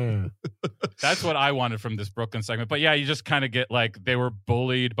 That's what I wanted from this Brooklyn segment. But yeah, you just kind of get like they were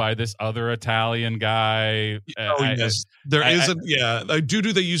bullied by this other Italian guy. Yes. There isn't, a dude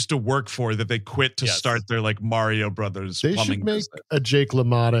who they used to work for that they quit to start their like Mario Brothers They plumbing should make business. a Jake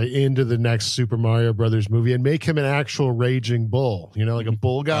LaMotta into the next Super Mario Brothers movie and make him an actual raging bull, like a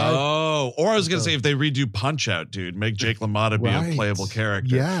bull guy. Oh, or I was going to say if they redo Punch Out, dude, make Jake LaMotta be a playable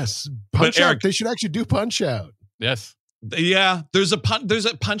character. Yes. Punch Out. They should actually do Punch Out. Yes. Yeah, there's a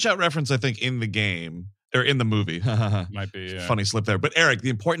Punch Out reference I think in the game or in the movie. Might be funny slip there. But Eric,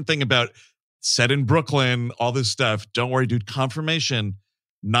 the important thing about set in Brooklyn, all this stuff. Don't worry, dude. Confirmation: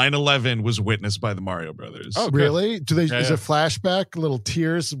 9/11 was witnessed by the Mario Brothers. Oh, really? Do they? Is it flashback? Little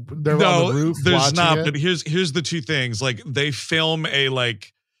tears? They're on the roof. There's not. It? But here's the two things. Like they film a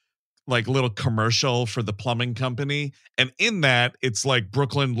like little commercial for the plumbing company, and in that it's like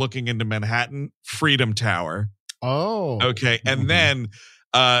Brooklyn looking into Manhattan, Freedom Tower. Oh, okay. And then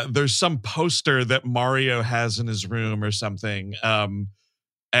there's some poster that Mario has in his room or something. And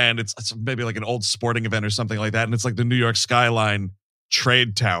it's maybe like an old sporting event or something like that. And it's like the New York skyline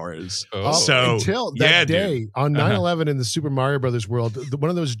trade towers. Oh. So until that day on 9/11 in the Super Mario Brothers world,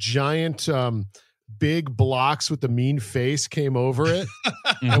 one of those giant big blocks with the mean face came over it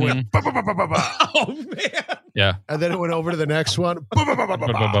and went oh man, yeah, and then it went over to the next one,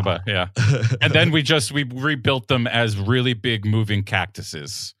 yeah, and then we rebuilt them as really big moving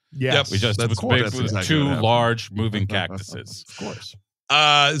cactuses. Yes, we just two large moving cactuses, of course.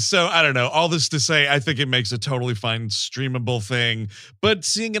 So I don't know. All this to say, I think it makes a totally fine streamable thing. But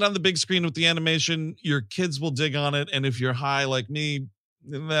seeing it on the big screen with the animation, your kids will dig on it. And if you're high like me,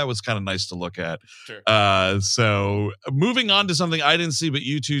 that was kind of nice to look at. Sure. So moving on to something I didn't see, but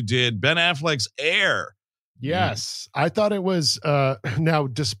you two did. Ben Affleck's Air. Yes, I thought it was. Now,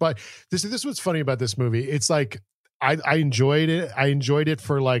 despite this is what's funny about this movie. It's like I enjoyed it. I enjoyed it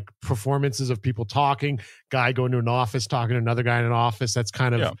for like performances of people talking, guy going to an office, talking to another guy in an office. That's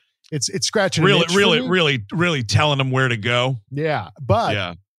kind of it's scratching really telling them where to go. Yeah,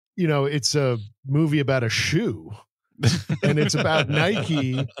 but it's a movie about a shoe, and it's about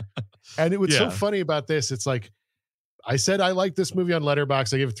Nike. And it was so funny about this. It's like, I said I like this movie on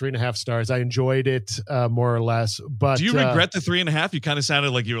Letterboxd. I gave it 3.5 stars. I enjoyed it more or less. But do you regret the 3.5? You kind of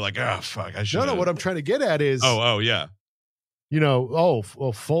sounded like you were like, oh fuck, I should. No. What I'm trying to get at is, full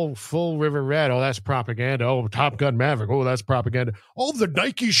River Red. Oh, that's propaganda. Oh, Top Gun Maverick. Oh, that's propaganda. Oh, the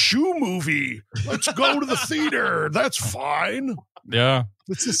Nike shoe movie. Let's go to the theater. That's fine. Yeah.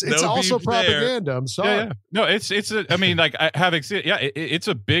 It's also propaganda. I'm sorry. Yeah. No, it's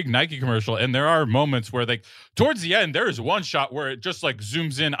a big Nike commercial, and there are moments where towards the end, there is one shot where it just like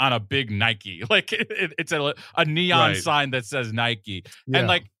zooms in on a big Nike, like it's a neon sign that says Nike, and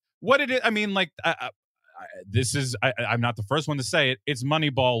like what it is. I mean, like this is I'm not the first one to say it. It's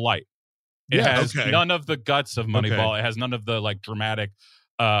Moneyball light. It has none of the guts of Moneyball. It has none of the like dramatic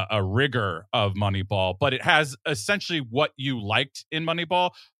a rigor of Moneyball, but it has essentially what you liked in Moneyball: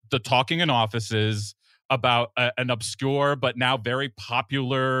 the talking in offices about an obscure but now very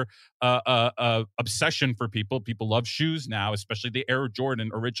popular obsession for people. People love shoes now, especially the Air Jordan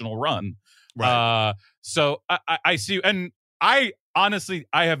original run. Right. So I see, and I honestly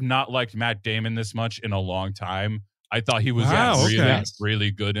have not liked Matt Damon this much in a long time. I thought he was really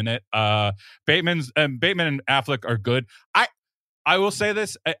good in it. Bateman and Affleck are good. I will say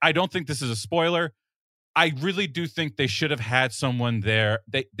this. I don't think this is a spoiler. I really do think they should have had someone there.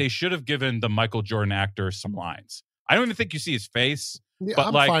 They should have given the Michael Jordan actor some lines. I don't even think you see his face. Yeah,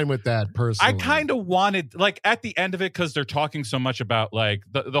 but I'm fine with that personally. I kind of wanted, like, at the end of it, because they're talking so much about, like,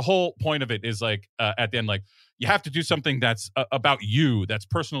 the whole point of it is, like, at the end, like, you have to do something that's about you, that's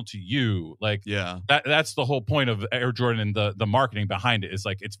personal to you. Like, that's the whole point of Air Jordan and the marketing behind it is,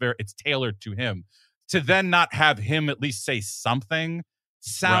 like, it's tailored to him. To then not have him at least say something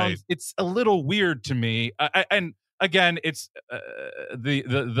it's a little weird to me. And again, it's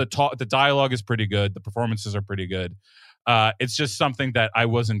the dialogue is pretty good. The performances are pretty good. It's just something that I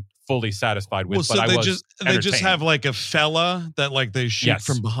wasn't fully satisfied with. Well, so they just have like a fella that like they shoot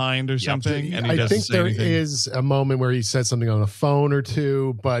from behind or something. And I think there is a moment where he said something on the phone or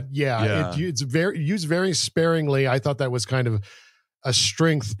two, but it's used very sparingly. I thought that was kind of a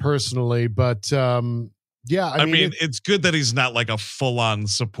strength personally, but I mean it's good that he's not like a full-on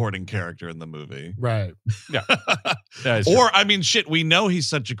supporting character in the movie, right? Yeah. Or I mean, shit, we know he's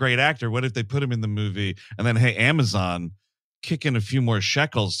such a great actor. What if they put him in the movie and then, hey, Amazon, kick in a few more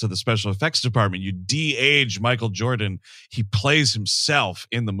shekels to the special effects department? You de-age Michael Jordan. He plays himself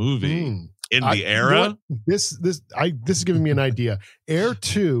in the movie in the era. This is giving me an idea. Air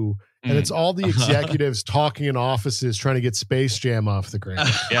 2. And it's all the executives talking in offices trying to get Space Jam off the ground.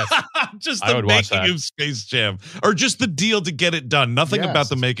 Yes. Just the making of Space Jam. Or just the deal to get it done. Nothing about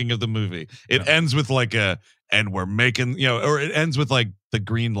the making of the movie. It ends with like and we're making, or it ends with like the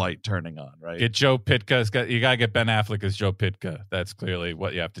green light turning on, right? Get Joe Pitka. You got to get Ben Affleck as Joe Pitka. That's clearly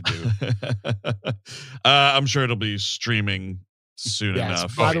what you have to do. I'm sure it'll be streaming soon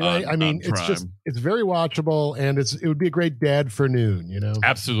enough. By the way, I mean, it's very watchable, and it would be a great dad for noon,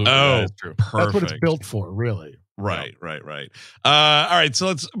 Absolutely. Oh, that is true. Perfect. That's what it's built for, really. Right. All right, so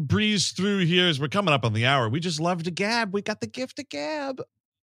let's breeze through here as we're coming up on the hour. We just love to gab. We got the gift of gab.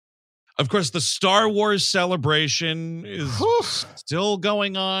 Of course, the Star Wars celebration is still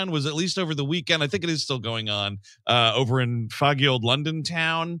going on, was at least over the weekend. I think it is still going on over in foggy old London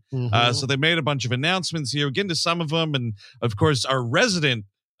town. So they made a bunch of announcements here. We'll get into some of them. And, of course, our resident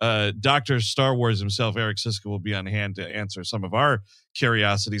Dr. Star Wars himself, Eric Siska, will be on hand to answer some of our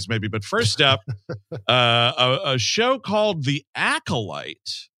curiosities, maybe. But first up, a show called The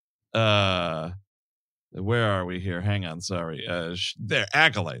Acolyte. Where are we here? Hang on. Sorry. There.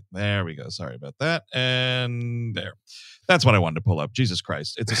 Acolyte. There we go. Sorry about that. And there. That's what I wanted to pull up. Jesus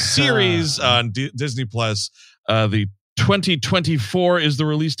Christ. It's a series on Disney Plus. The 2024 is the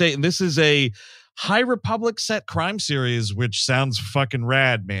release date. And this is a High Republic set crime series, which sounds fucking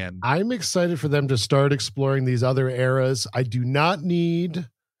rad, man. I'm excited for them to start exploring these other eras. I do not need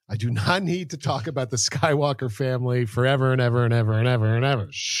to talk about the Skywalker family forever and ever and ever and ever and ever.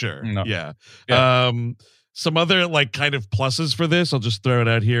 Sure. No. Yeah. Some other like kind of pluses for this, I'll just throw it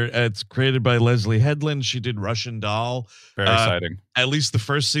out here. It's created by Leslie Headland. She did Russian Doll. Very exciting. At least the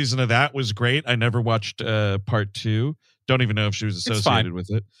first season of that was great. I never watched part 2. Don't even know if she was associated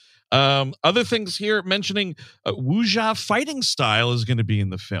with it. Other things here mentioning Wuxia fighting style is going to be in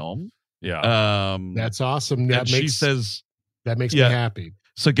the film. Yeah. That's awesome. That makes me happy.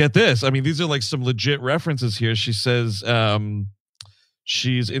 So get this. I mean, these are like some legit references here. She says,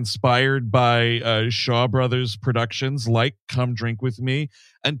 She's inspired by Shaw Brothers productions like Come Drink With Me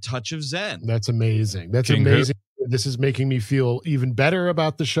and Touch of Zen. That's amazing. That's amazing. This is making me feel even better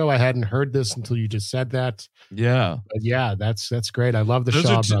about the show. I hadn't heard this until you just said that. Yeah. But yeah, that's great. I love the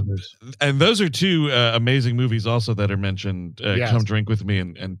Shaw Brothers. And those are two amazing movies also that are mentioned. Yes. Come Drink With Me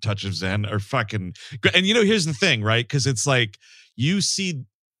and Touch of Zen are fucking great. And, here's the thing, right? Because it's like you see,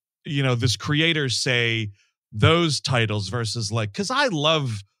 this creator say those titles versus like, because I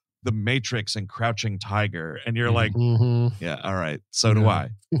love The Matrix and Crouching Tiger. And you're like, yeah, all right. So do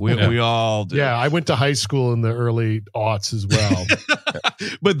I. We all do. Yeah, I went to high school in the early aughts as well.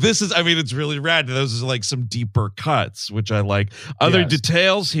 But this is, it's really rad. Those are like some deeper cuts, which I like. Other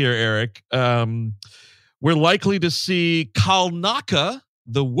details here, Eric. We're likely to see Kalnaka,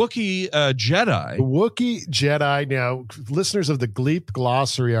 the Wookiee Jedi. The Wookiee Jedi. Now, listeners of the Gleep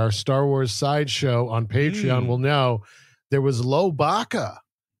Glossary, our Star Wars sideshow on Patreon, will know there was Lobaka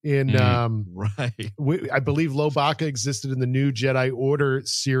in right. I believe Lobaka existed in the new Jedi Order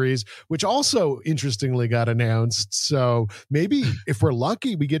series, which also interestingly got announced. So maybe if we're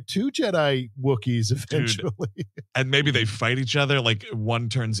lucky, we get 2 Jedi Wookiees eventually. Dude. And maybe they fight each other, like one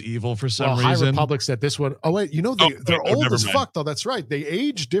turns evil for some reason. High Republic said this one. Oh wait, they're old as fuck though. That's right. They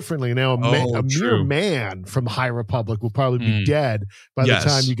age differently now. A mere man from High Republic will probably be dead by the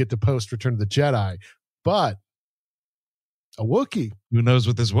time you get to post Return of the Jedi. But a Wookiee. Who knows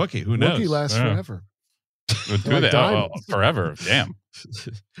with this Wookiee? Who knows? Wookiee lasts forever. Do that forever. Damn.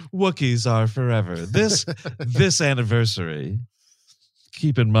 Wookiees are forever. This anniversary,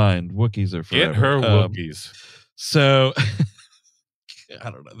 keep in mind, Wookiees are forever. Get her Wookiees. So I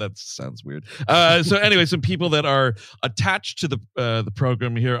don't know. That sounds weird. So anyway, some people that are attached to the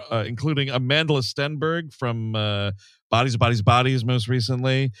program here, including Amanda Stenberg from Bodies most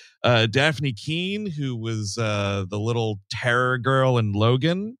recently, Daphne Keene, who was the little terror girl in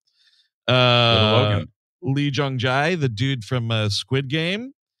Logan, Lee Jong-jae, the dude from Squid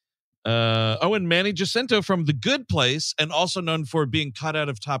Game, and Manny Jacinto from The Good Place, and also known for being cut out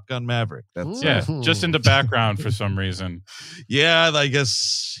of Top Gun Maverick. That's just in the background for some reason. Yeah, I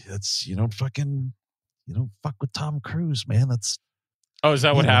guess that's you don't fuck with Tom Cruise, man. That's is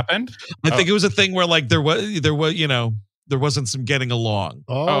that what happened? I think it was a thing where like there was there wasn't some getting along.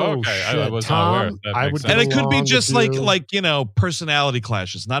 Okay. Shit. I was not aware. And it could be just like personality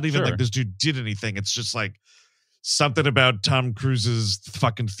clashes. Not even like this dude did anything. It's just like something about Tom Cruise's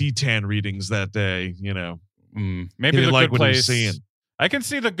fucking Thetan readings that day. Maybe The Good Place. Seeing. I can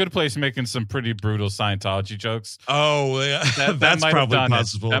see The Good Place making some pretty brutal Scientology jokes. Oh, yeah. That's probably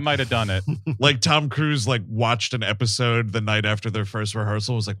possible. That might have done it. Like Tom Cruise watched an episode the night after their first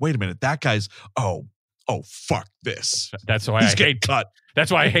rehearsal. Was like, wait a minute, that guy's oh fuck this. That's why he's getting cut.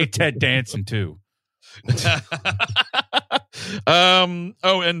 That's why I hate Ted Danson too. And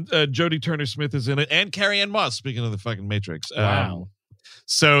Jodie Turner-Smith is in it, and Carrie-Anne Moss. Speaking of the fucking Matrix, wow.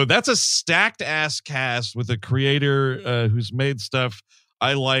 So that's a stacked ass cast with a creator who's made stuff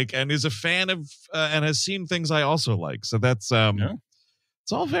I like and is a fan of and has seen things I also like. So that's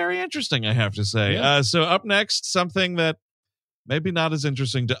it's all very interesting, I have to say. Yeah. So up next, something that maybe not as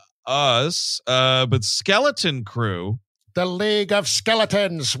interesting to us, but Skeleton Crew. The League of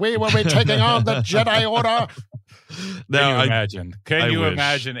Skeletons. We will be taking on the Jedi Order. Can you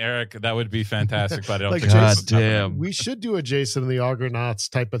imagine, Eric? That would be fantastic, but I don't think God damn. We should do a Jason and the Argonauts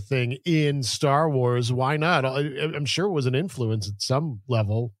type of thing in Star Wars. Why not? I'm sure it was an influence at some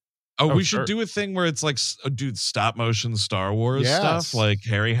level. We should do a thing where it's like, stop motion Star Wars stuff, like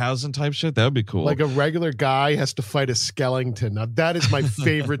Harryhausen type shit. That would be cool. Like a regular guy has to fight a skeleton. Now, that is my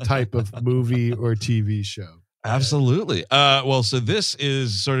favorite type of movie or TV show. Absolutely. So this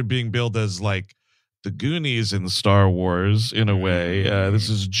is sort of being billed as like the Goonies in Star Wars in a way. This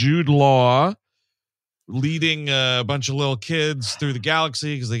is Jude Law leading a bunch of little kids through the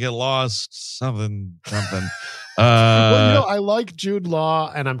galaxy because they get lost. Something. I like Jude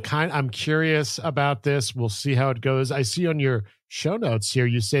Law, and I'm curious about this. We'll see how it goes. I see on your show notes here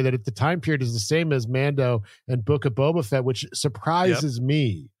you say that at the time period is the same as Mando and Book of Boba Fett, which surprises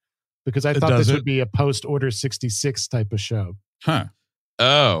me. Because I thought this would be a post-Order 66 type of show. Huh.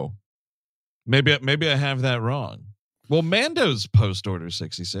 Oh. Maybe I have that wrong. Well, Mando's post-Order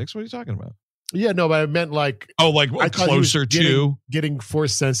 66. What are you talking about? Yeah, no, but I meant like... closer to... Getting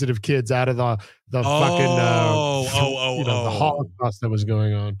Force-sensitive kids out of the fucking the Holocaust that was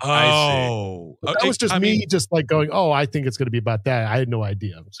going on. Oh, but that was just me just like going, I think it's going to be about that. I had no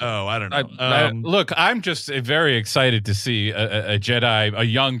idea. So. I don't know. Look, I'm just very excited to see a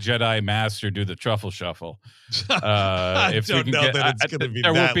young Jedi master do the truffle shuffle. I don't know that it's going to be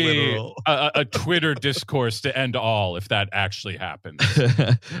there that will be literal. a Twitter discourse to end all if that actually happens.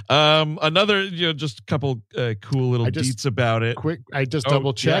 Another, just a couple cool little deets about it. I just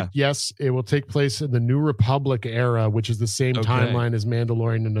double checked. Yeah. Yes, it will take place in the New Republic era, which is the same timeline as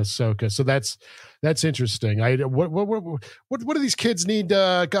Mandalorian and Ahsoka. So that's interesting. What do these kids need?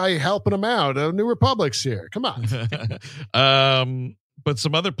 Guy helping them out. New Republic's here. Come on. But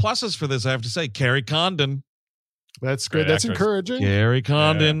some other pluses for this, I have to say. Carrie Condon. That's good. That's encouraging. Carrie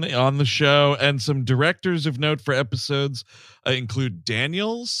Condon on the show, and some directors of note for episodes include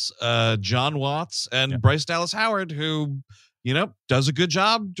Daniels, John Watts, and Bryce Dallas Howard, who does a good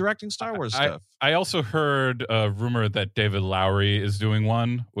job directing Star Wars stuff. I also heard a rumor that David Lowery is doing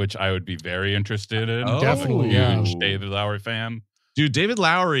one, which I would be very interested in. Definitely, huge David Lowery fan. Dude, David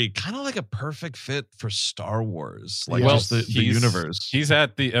Lowery, kind of like a perfect fit for Star Wars, just the universe. He's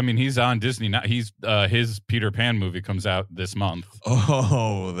on Disney now. His Peter Pan movie comes out this month.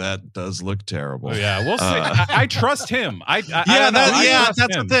 Oh, that does look terrible. Yeah, we'll see. I trust him. That's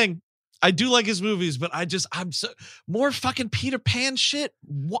the thing. I do like his movies, but I'm so more fucking Peter Pan shit.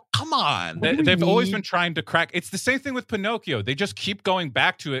 What? Come on. They've always been trying to crack. It's the same thing with Pinocchio. They just keep going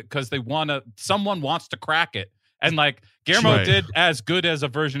back to it because someone wants to crack it. And like Guillermo did as good as a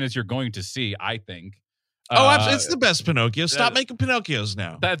version as you're going to see, I think. Absolutely. It's the best Pinocchio. Stop making Pinocchios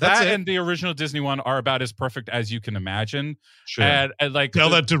now. That and the original Disney one are about as perfect as you can imagine. Sure. And tell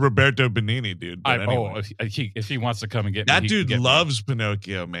that to Roberto Benigni, dude. Anyway. If he wants to come and get that me, dude loves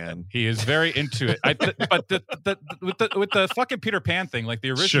Pinocchio, man. He is very into it. But with the fucking Peter Pan thing, like the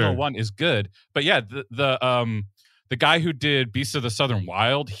original one is good. But yeah, the guy who did Beasts of the Southern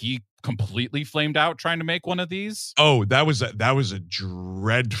Wild, he completely flamed out trying to make one of these. Oh, that was a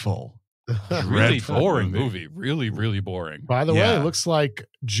dreadful. Really boring movie. Really, really boring. By the way, it looks like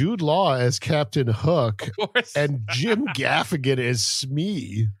Jude Law as Captain Hook and Jim Gaffigan as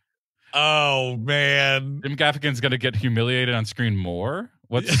Smee. Oh, man. Jim Gaffigan's going to get humiliated on screen more?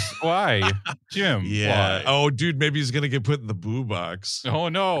 Why? Jim? Yeah. Why? Oh, dude, maybe he's going to get put in the boo box. Oh,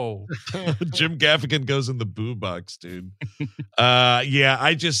 no. Jim Gaffigan goes in the boo box, dude. I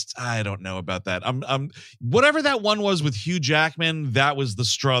don't know about that. Whatever that one was with Hugh Jackman, that was the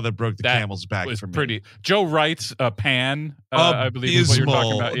straw that broke the camel's back for me. Pretty. Joe Wright's Pan, I believe is what you're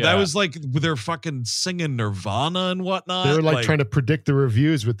talking about. Yeah. That was like they're fucking singing Nirvana and whatnot. They were like trying to predict the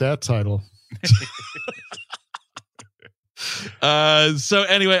reviews with that title. So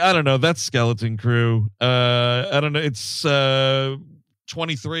anyway, I don't know. That's Skeleton Crew. I don't know. It's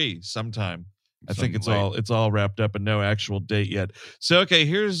 23 sometime. I think it's all wrapped up and no actual date yet. So okay,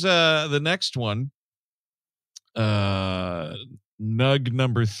 here's the next one. Nug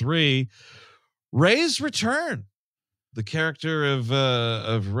number 3, Rey's return. The character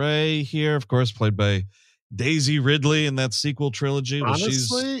of Rey here, of course, played by Daisy Ridley in that sequel trilogy.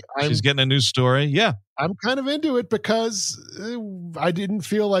 Honestly, she's getting a new story. Yeah. I'm kind of into it because I didn't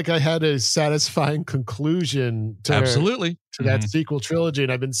feel like I had a satisfying conclusion to that sequel trilogy.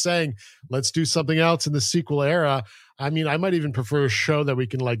 And I've been saying, let's do something else in the sequel era. I mean, I might even prefer a show that we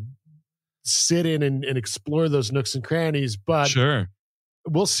can like sit in and explore those nooks and crannies, but sure,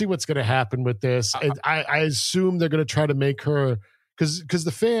 we'll see what's going to happen with this. I assume they're going to try to make her, because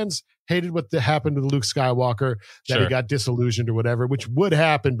the fans hated what happened to Luke Skywalker, that he got disillusioned or whatever, which would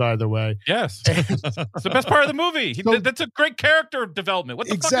happen, by the way. Yes. It's the best part of the movie. That's a great character development. What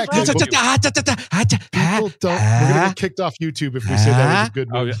the fuck is wrong with you? People don't. We're going to get kicked off YouTube if we say that was a good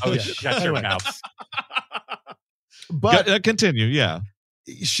movie. Shut your mouth. But continue, yeah.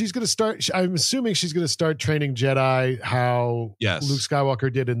 She's going to start. I'm assuming she's going to start training Jedi how Luke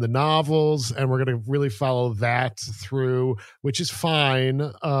Skywalker did in the novels, and we're going to really follow that through, which is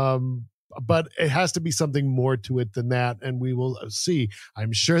fine. But it has to be something more to it than that, and we will see.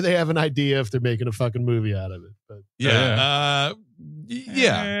 I'm sure they have an idea if they're making a fucking movie out of it. But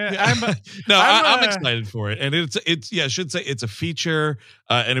I'm excited for it, and I should say it's a feature,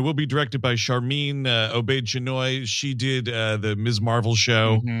 and it will be directed by Charmine Obaid-Chinoy. She did the Ms. Marvel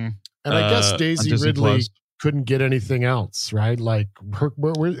show, and I guess Daisy Ridley couldn't get anything else, right? Like,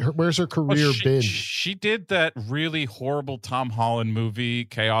 where's her career been? She did that really horrible Tom Holland movie,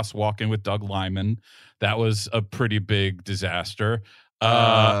 Chaos Walking with Doug Liman. That was a pretty big disaster.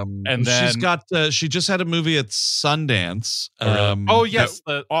 And then she just had a movie at Sundance.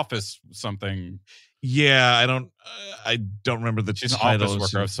 The Office something. Yeah, I don't remember the She's an title.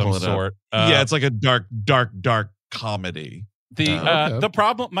 office worker of some sort. Yeah, it's like a dark comedy.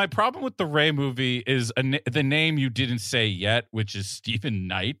 My problem with the Ray movie is the name you didn't say yet, which is Stephen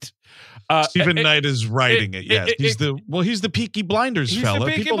Knight. Stephen Knight is writing it. Yes, he's the Peaky Blinders fella. The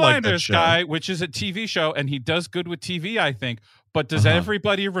Peaky People Blinders like that show. guy, which is a TV show, and he does good with TV, I think. But does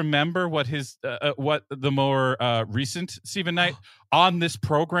everybody remember what what the more recent Stephen Knight on this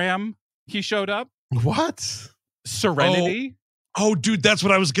program he showed up? What? Serenity. Oh, dude, that's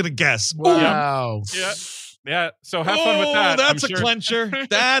what I was gonna guess. Wow. Yeah. Yeah. So have fun with that. That's clincher.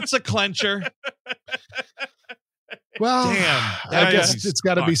 That's a clencher. Well, damn. I guess it's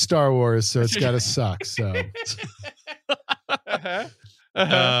got to be Star Wars, so it's got to suck. So,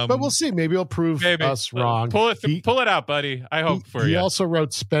 but we'll see. Maybe he'll prove us wrong. Pull it out, buddy. I hope for you. He also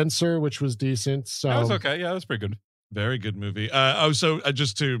wrote Spencer, which was decent. So that was okay. Yeah, that was pretty good. Very good movie.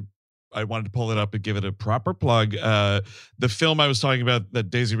 I wanted to pull it up and give it a proper plug. The film I was talking about that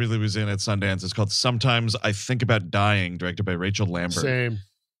Daisy Ridley was in at Sundance is called Sometimes I Think About Dying, directed by Rachel Lambert. Same.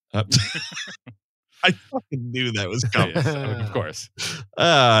 I fucking knew that was coming. Of course.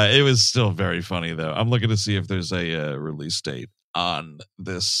 It was still very funny, though. I'm looking to see if there's a release date on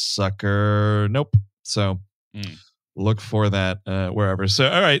this sucker. Nope. So look for that wherever. So,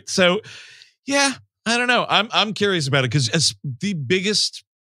 all right. So, yeah, I don't know. I'm curious about it because as the biggest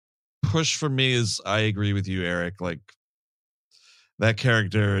push for me is, I agree with you, Eric. Like, that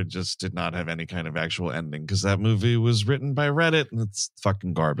character just did not have any kind of actual ending because that movie was written by Reddit and it's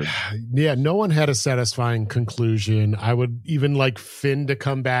fucking garbage. Yeah, no one had a satisfying conclusion. I would even like Finn to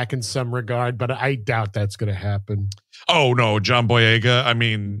come back in some regard, but I doubt that's going to happen. Oh, no, John Boyega. I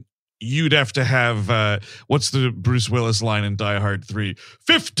mean, you'd have to have, what's the Bruce Willis line in Die Hard 3?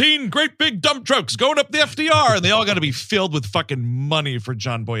 15 great big dump trucks going up the FDR. And they all got to be filled with fucking money for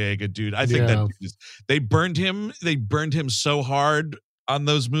John Boyega, dude. I think they burned him. They burned him so hard on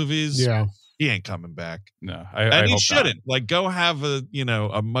those movies. Yeah. He ain't coming back. No, and he shouldn't. Like, go have a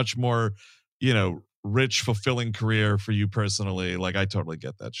much more, rich, fulfilling career for you personally. Like, I totally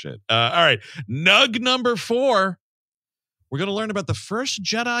get that shit. All right. Nug number 4. We're going to learn about the first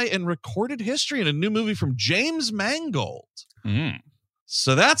Jedi in recorded history in a new movie from James Mangold.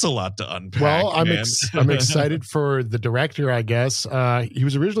 So that's a lot to unpack. Well, I'm excited for the director, I guess. He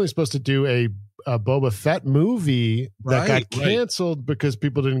was originally supposed to do a Boba Fett movie that got canceled because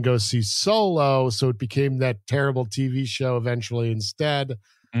people didn't go see Solo. So it became that terrible TV show eventually instead.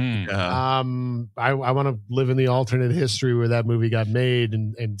 I want to live in the alternate history where that movie got made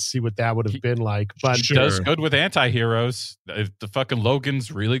and see what that would have been like. But he does good with anti-heroes. The fucking Logan's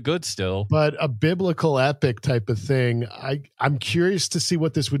really good still. But a biblical epic type of thing, I'm curious to see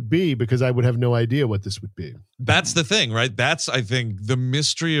what this would be because I would have no idea what this would be. That's the thing, right? That's, I think, the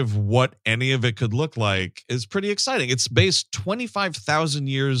mystery of what any of it could look like is pretty exciting. It's based 25,000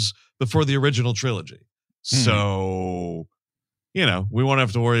 years before the original trilogy. So... we won't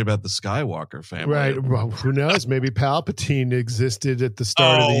have to worry about the Skywalker family. Right. Well, who knows? Maybe Palpatine existed at the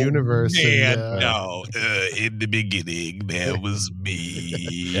start of the universe. Man, in the beginning, there was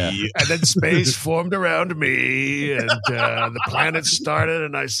me. And then space formed around me, and the planet started,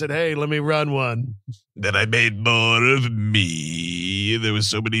 and I said, hey, let me run one. Then I made more of me. There was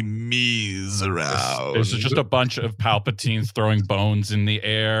so many me's around. There's just a bunch of Palpatines throwing bones in the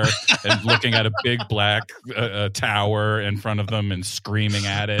air and looking at a big black tower in front of them and screaming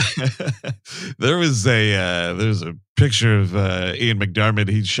at it. There's a picture of Ian McDiarmid.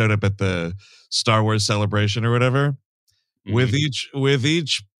 He showed up at the Star Wars celebration or whatever. With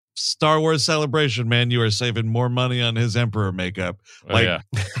each Star Wars celebration, man, you are saving more money on his Emperor makeup.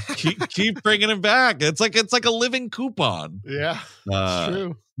 Keep bringing him back. It's like a living coupon. Yeah, it's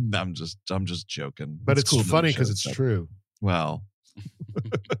true. I'm just joking. But it's cool funny because it's true. Well,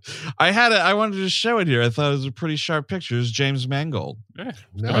 I wanted to show it here. I thought it was a pretty sharp picture. It's James Mangold. Yeah,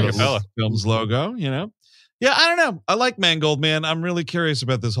 nice. Film's logo. Yeah, I don't know. I like Mangold, man. I'm really curious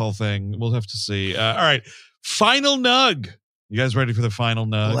about this whole thing. We'll have to see. All right, final nug. You guys ready for the final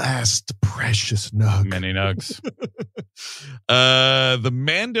nug? Last precious nug. Many nugs. The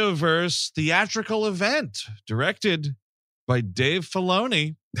Mandoverse theatrical event directed by Dave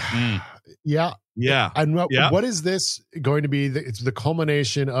Filoni. Yeah. And what is this going to be? It's the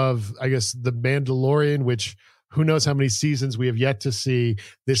culmination of, I guess, The Mandalorian, which who knows how many seasons we have yet to see.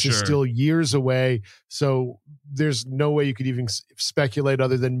 This is still years away. So there's no way you could even speculate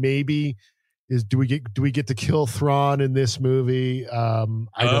other than maybe do we get to kill Thrawn in this movie? I don't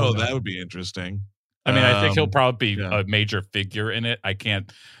know. That would be interesting. I mean, I think he'll probably be a major figure in it. I can't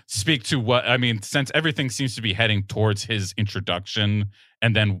speak to since everything seems to be heading towards his introduction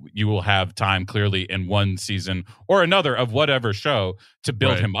and then you will have time clearly in one season or another of whatever show to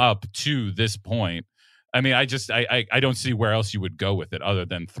build him up to this point. I mean, I don't see where else you would go with it other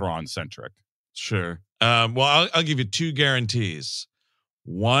than Thrawn centric. Sure. Well, I'll give you 2 guarantees.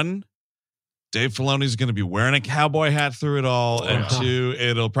 One, Dave Filoni's going to be wearing a cowboy hat through it all, and 2,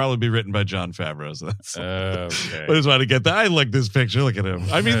 it'll probably be written by Jon Favreau. So that's okay. I just want to get that. I like this picture. Look at him.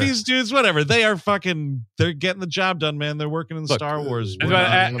 I mean, these dudes, whatever. They're getting the job done, man. They're working in Star Wars.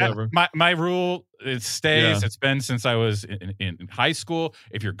 Whatever. My rule, it stays. Yeah. It's been since I was in high school.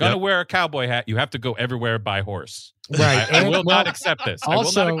 If you're going to wear a cowboy hat, you have to go everywhere by horse. Right. I will not accept this.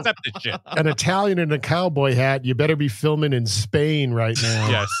 Also, I will not accept this shit. An Italian in a cowboy hat, you better be filming in Spain right now.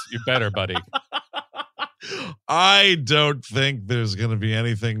 Yes, you better, buddy. I don't think there's going to be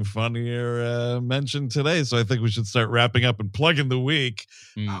anything funnier mentioned today, so I think we should start wrapping up and plugging the week.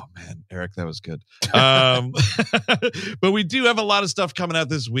 Oh, man, Eric, that was good. But we do have a lot of stuff coming out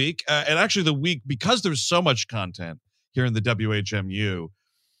this week. And actually the week, because there's so much content here in the WHMU,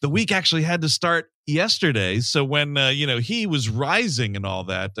 the week actually had to start yesterday. So when, he was rising and all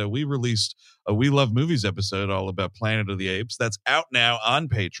that, we released a We Love Movies episode all about Planet of the Apes. That's out now on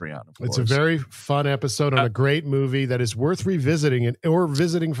Patreon, of course. It's a very fun episode on a great movie that is worth revisiting or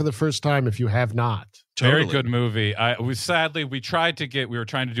visiting for the first time if you have not. Totally. Very good movie. We were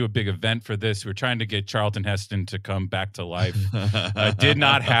trying to do a big event for this. We were trying to get Charlton Heston to come back to life. Did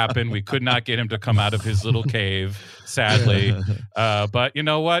not happen. We could not get him to come out of his little cave, sadly. But you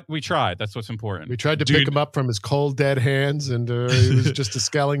know what? We tried. That's what's important. We tried to pick him up from his cold, dead hands, and he was just a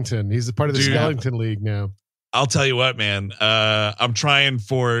skeleton. He's a part of the Skeleton League now. I'll tell you what, man. I'm trying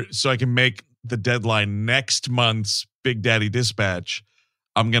so I can make the deadline next month's Big Daddy Dispatch.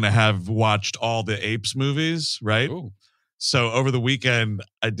 I'm going to have watched all the Apes movies, right? Ooh. So over the weekend,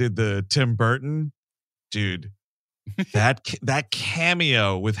 I did the Tim Burton. Dude, that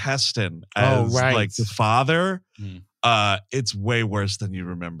cameo with Heston as like the father, it's way worse than you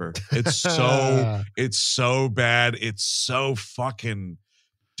remember. It's so bad. It's so fucking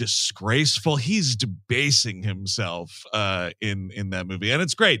disgraceful. He's debasing himself in that movie. And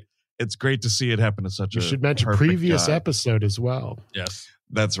it's great. It's great to see it happen to such You should mention previous episode as well. Yes.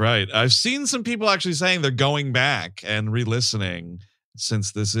 That's right. I've seen some people actually saying they're going back and re-listening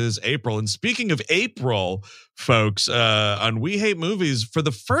since this is April. And speaking of April, folks, on We Hate Movies, for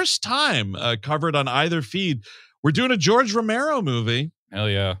the first time covered on either feed, we're doing a George Romero movie. Hell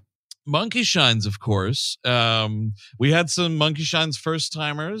yeah. Monkey Shines, of course. We had some Monkey Shines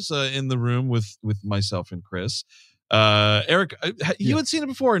first-timers in the room with myself and Chris. Eric, you had seen it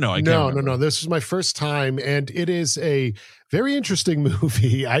before or no? No. This is my first time, and it is a very interesting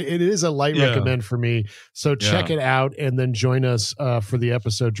movie. It is a light recommend for me. So check it out and then join us for the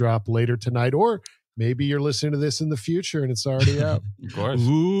episode drop later tonight, or maybe you're listening to this in the future and it's already out. Of course.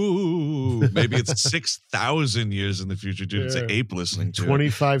 Ooh, maybe it's 6,000 years in the future, dude. It's an ape listening to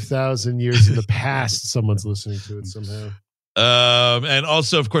 25,000 years in the past, someone's listening to it somehow. And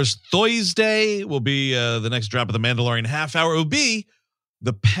also, of course, Thursday will be the next drop of The Mandalorian half hour. It will be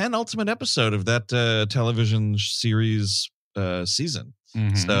the penultimate episode of that television series season.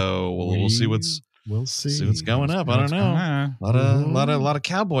 Mm-hmm. So we'll see what's going up. I don't know. A lot of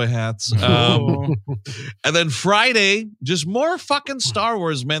cowboy hats. And then Friday, just more fucking Star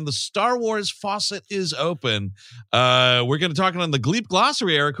Wars, man. The Star Wars faucet is open. We're going to talk on the Gleep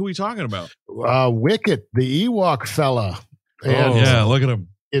Glossary, Eric. Who are we talking about? Wicket, the Ewok fella. And yeah, look at him.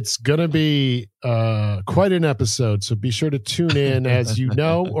 It's going to be quite an episode, so be sure to tune in. As you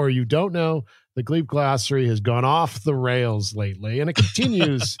know or you don't know, the Gleep Glossary has gone off the rails lately, and it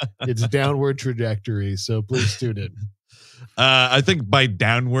continues its downward trajectory, so please tune in. I think by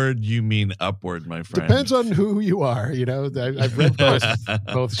downward, you mean upward, my friend. Depends on who you are. I've read both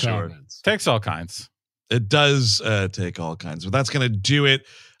comments. Takes all kinds. It does take all kinds, but that's going to do it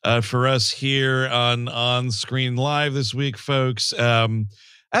for us here on Screen Live this week, folks.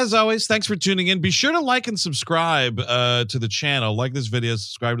 As always, thanks for tuning in. Be sure to like and subscribe to the channel. Like this video,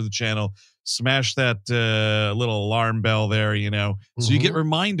 subscribe to the channel, smash that little alarm bell there, so you get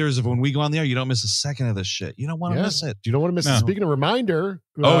reminders of when we go on the air. You don't miss a second of this shit. You don't want to miss it. You don't want to miss it. Speaking of reminder,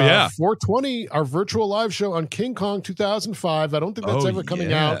 420, our virtual live show on King Kong 2005. I don't think that's ever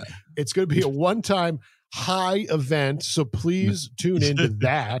coming out. It's going to be a one-time high event, so please tune into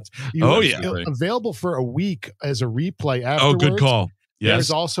that. Available for a week as a replay afterwards. Oh, good call. Yes.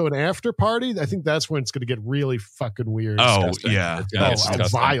 There's also an after party. I think that's when it's going to get really fucking weird. Disgusting. Yeah.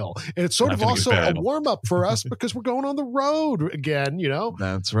 It's vile. And it's sort of also a warm-up for us because we're going on the road again,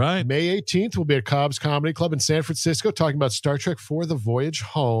 That's right. May 18th, we'll be at Cobb's Comedy Club in San Francisco talking about Star Trek 4: The Voyage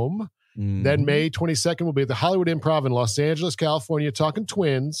Home. Then May 22nd, we'll be at the Hollywood Improv in Los Angeles, California, talking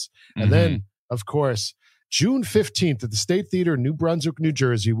Twins. And then, of course, June 15th at the State Theater in New Brunswick, New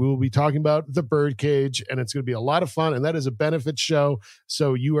Jersey, we will be talking about The Birdcage, and it's going to be a lot of fun, and that is a benefit show.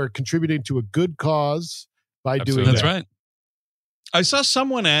 So you are contributing to a good cause by doing that. That's right. I saw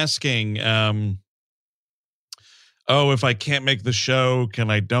someone asking, if I can't make the show, can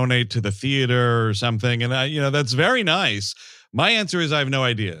I donate to the theater or something? And that's very nice. My answer is I have no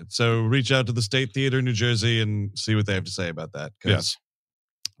idea. So reach out to the State Theater, New Jersey, and see what they have to say about that. Because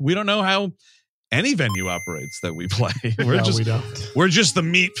we don't know how any venue operates that we play. We don't. We're just the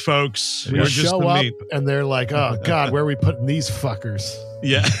meat, folks. We show up and they're like, oh God, where are we putting these fuckers?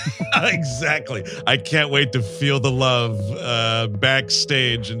 Yeah, exactly. I can't wait to feel the love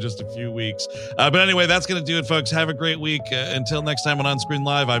backstage in just a few weeks. But anyway, that's going to do it, folks. Have a great week. Until next time on Screen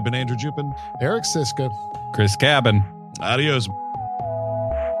Live, I've been Andrew Jupin. Eric Siska. Chris Cabin. Adios.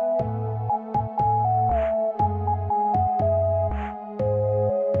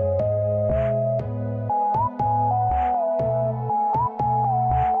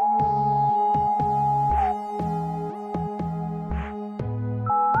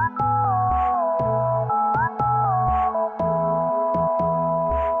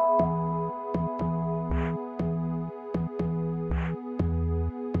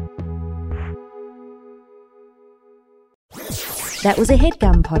 That was a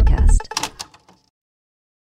HeadGum podcast.